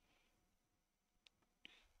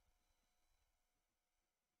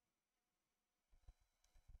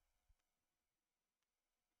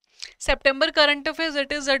 September current affairs,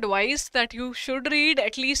 it is advised that you should read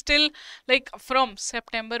at least till, like, from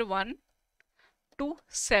September 1 to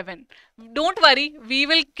 7. Don't worry, we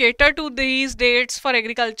will cater to these dates for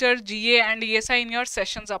agriculture, GA and ESI in your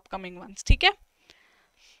sessions, upcoming ones. ठीक है?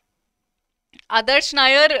 Adarsh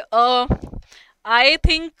Nair, I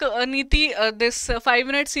think Niti, this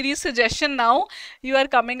 5-minute series suggestion now you are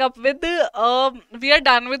coming up with, we are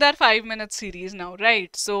done with our 5-minute series now,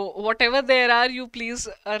 right? So whatever there are, you please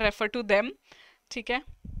refer to them. ठीक है?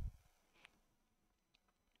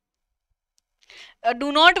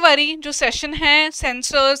 Do not worry, जो session है,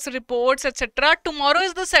 censors, reports, etc. Tomorrow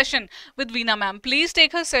is the session with Veena ma'am. Please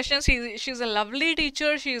take her session. She's a lovely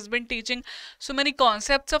teacher. She has been teaching so many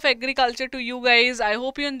concepts of agriculture to you guys. I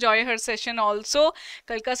hope you enjoy her session also.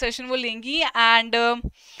 कल का session वो लेंगी, and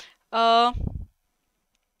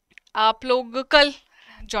आप लोग कल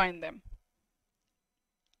join them.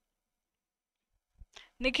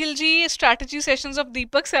 Nikhil ji, strategy sessions of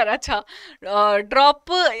Deepak sir. Acha, drop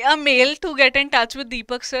a mail to get in touch with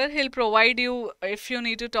Deepak sir. He'll provide you, if you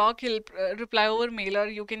need to talk, he'll reply over mail, or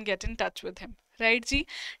you can get in touch with him. Right ji?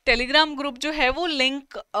 Telegram group जो है वो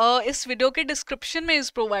link इस video के description में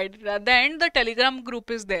is provided. At the end, the Telegram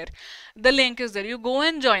group is there. The link is there. You go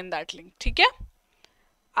and join that link. ठीक है?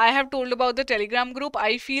 I have told about the Telegram group.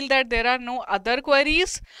 I feel that there are no other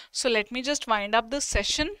queries. So let me just wind up this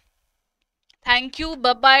session. Thank you.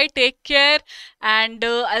 Bye-bye. Take care. And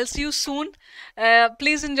I'll see you soon.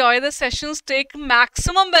 Please enjoy the sessions. Take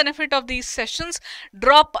maximum benefit of these sessions.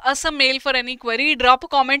 Drop us a mail for any query. Drop a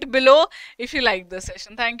comment below if you like the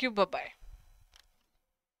session. Thank you. Bye-bye.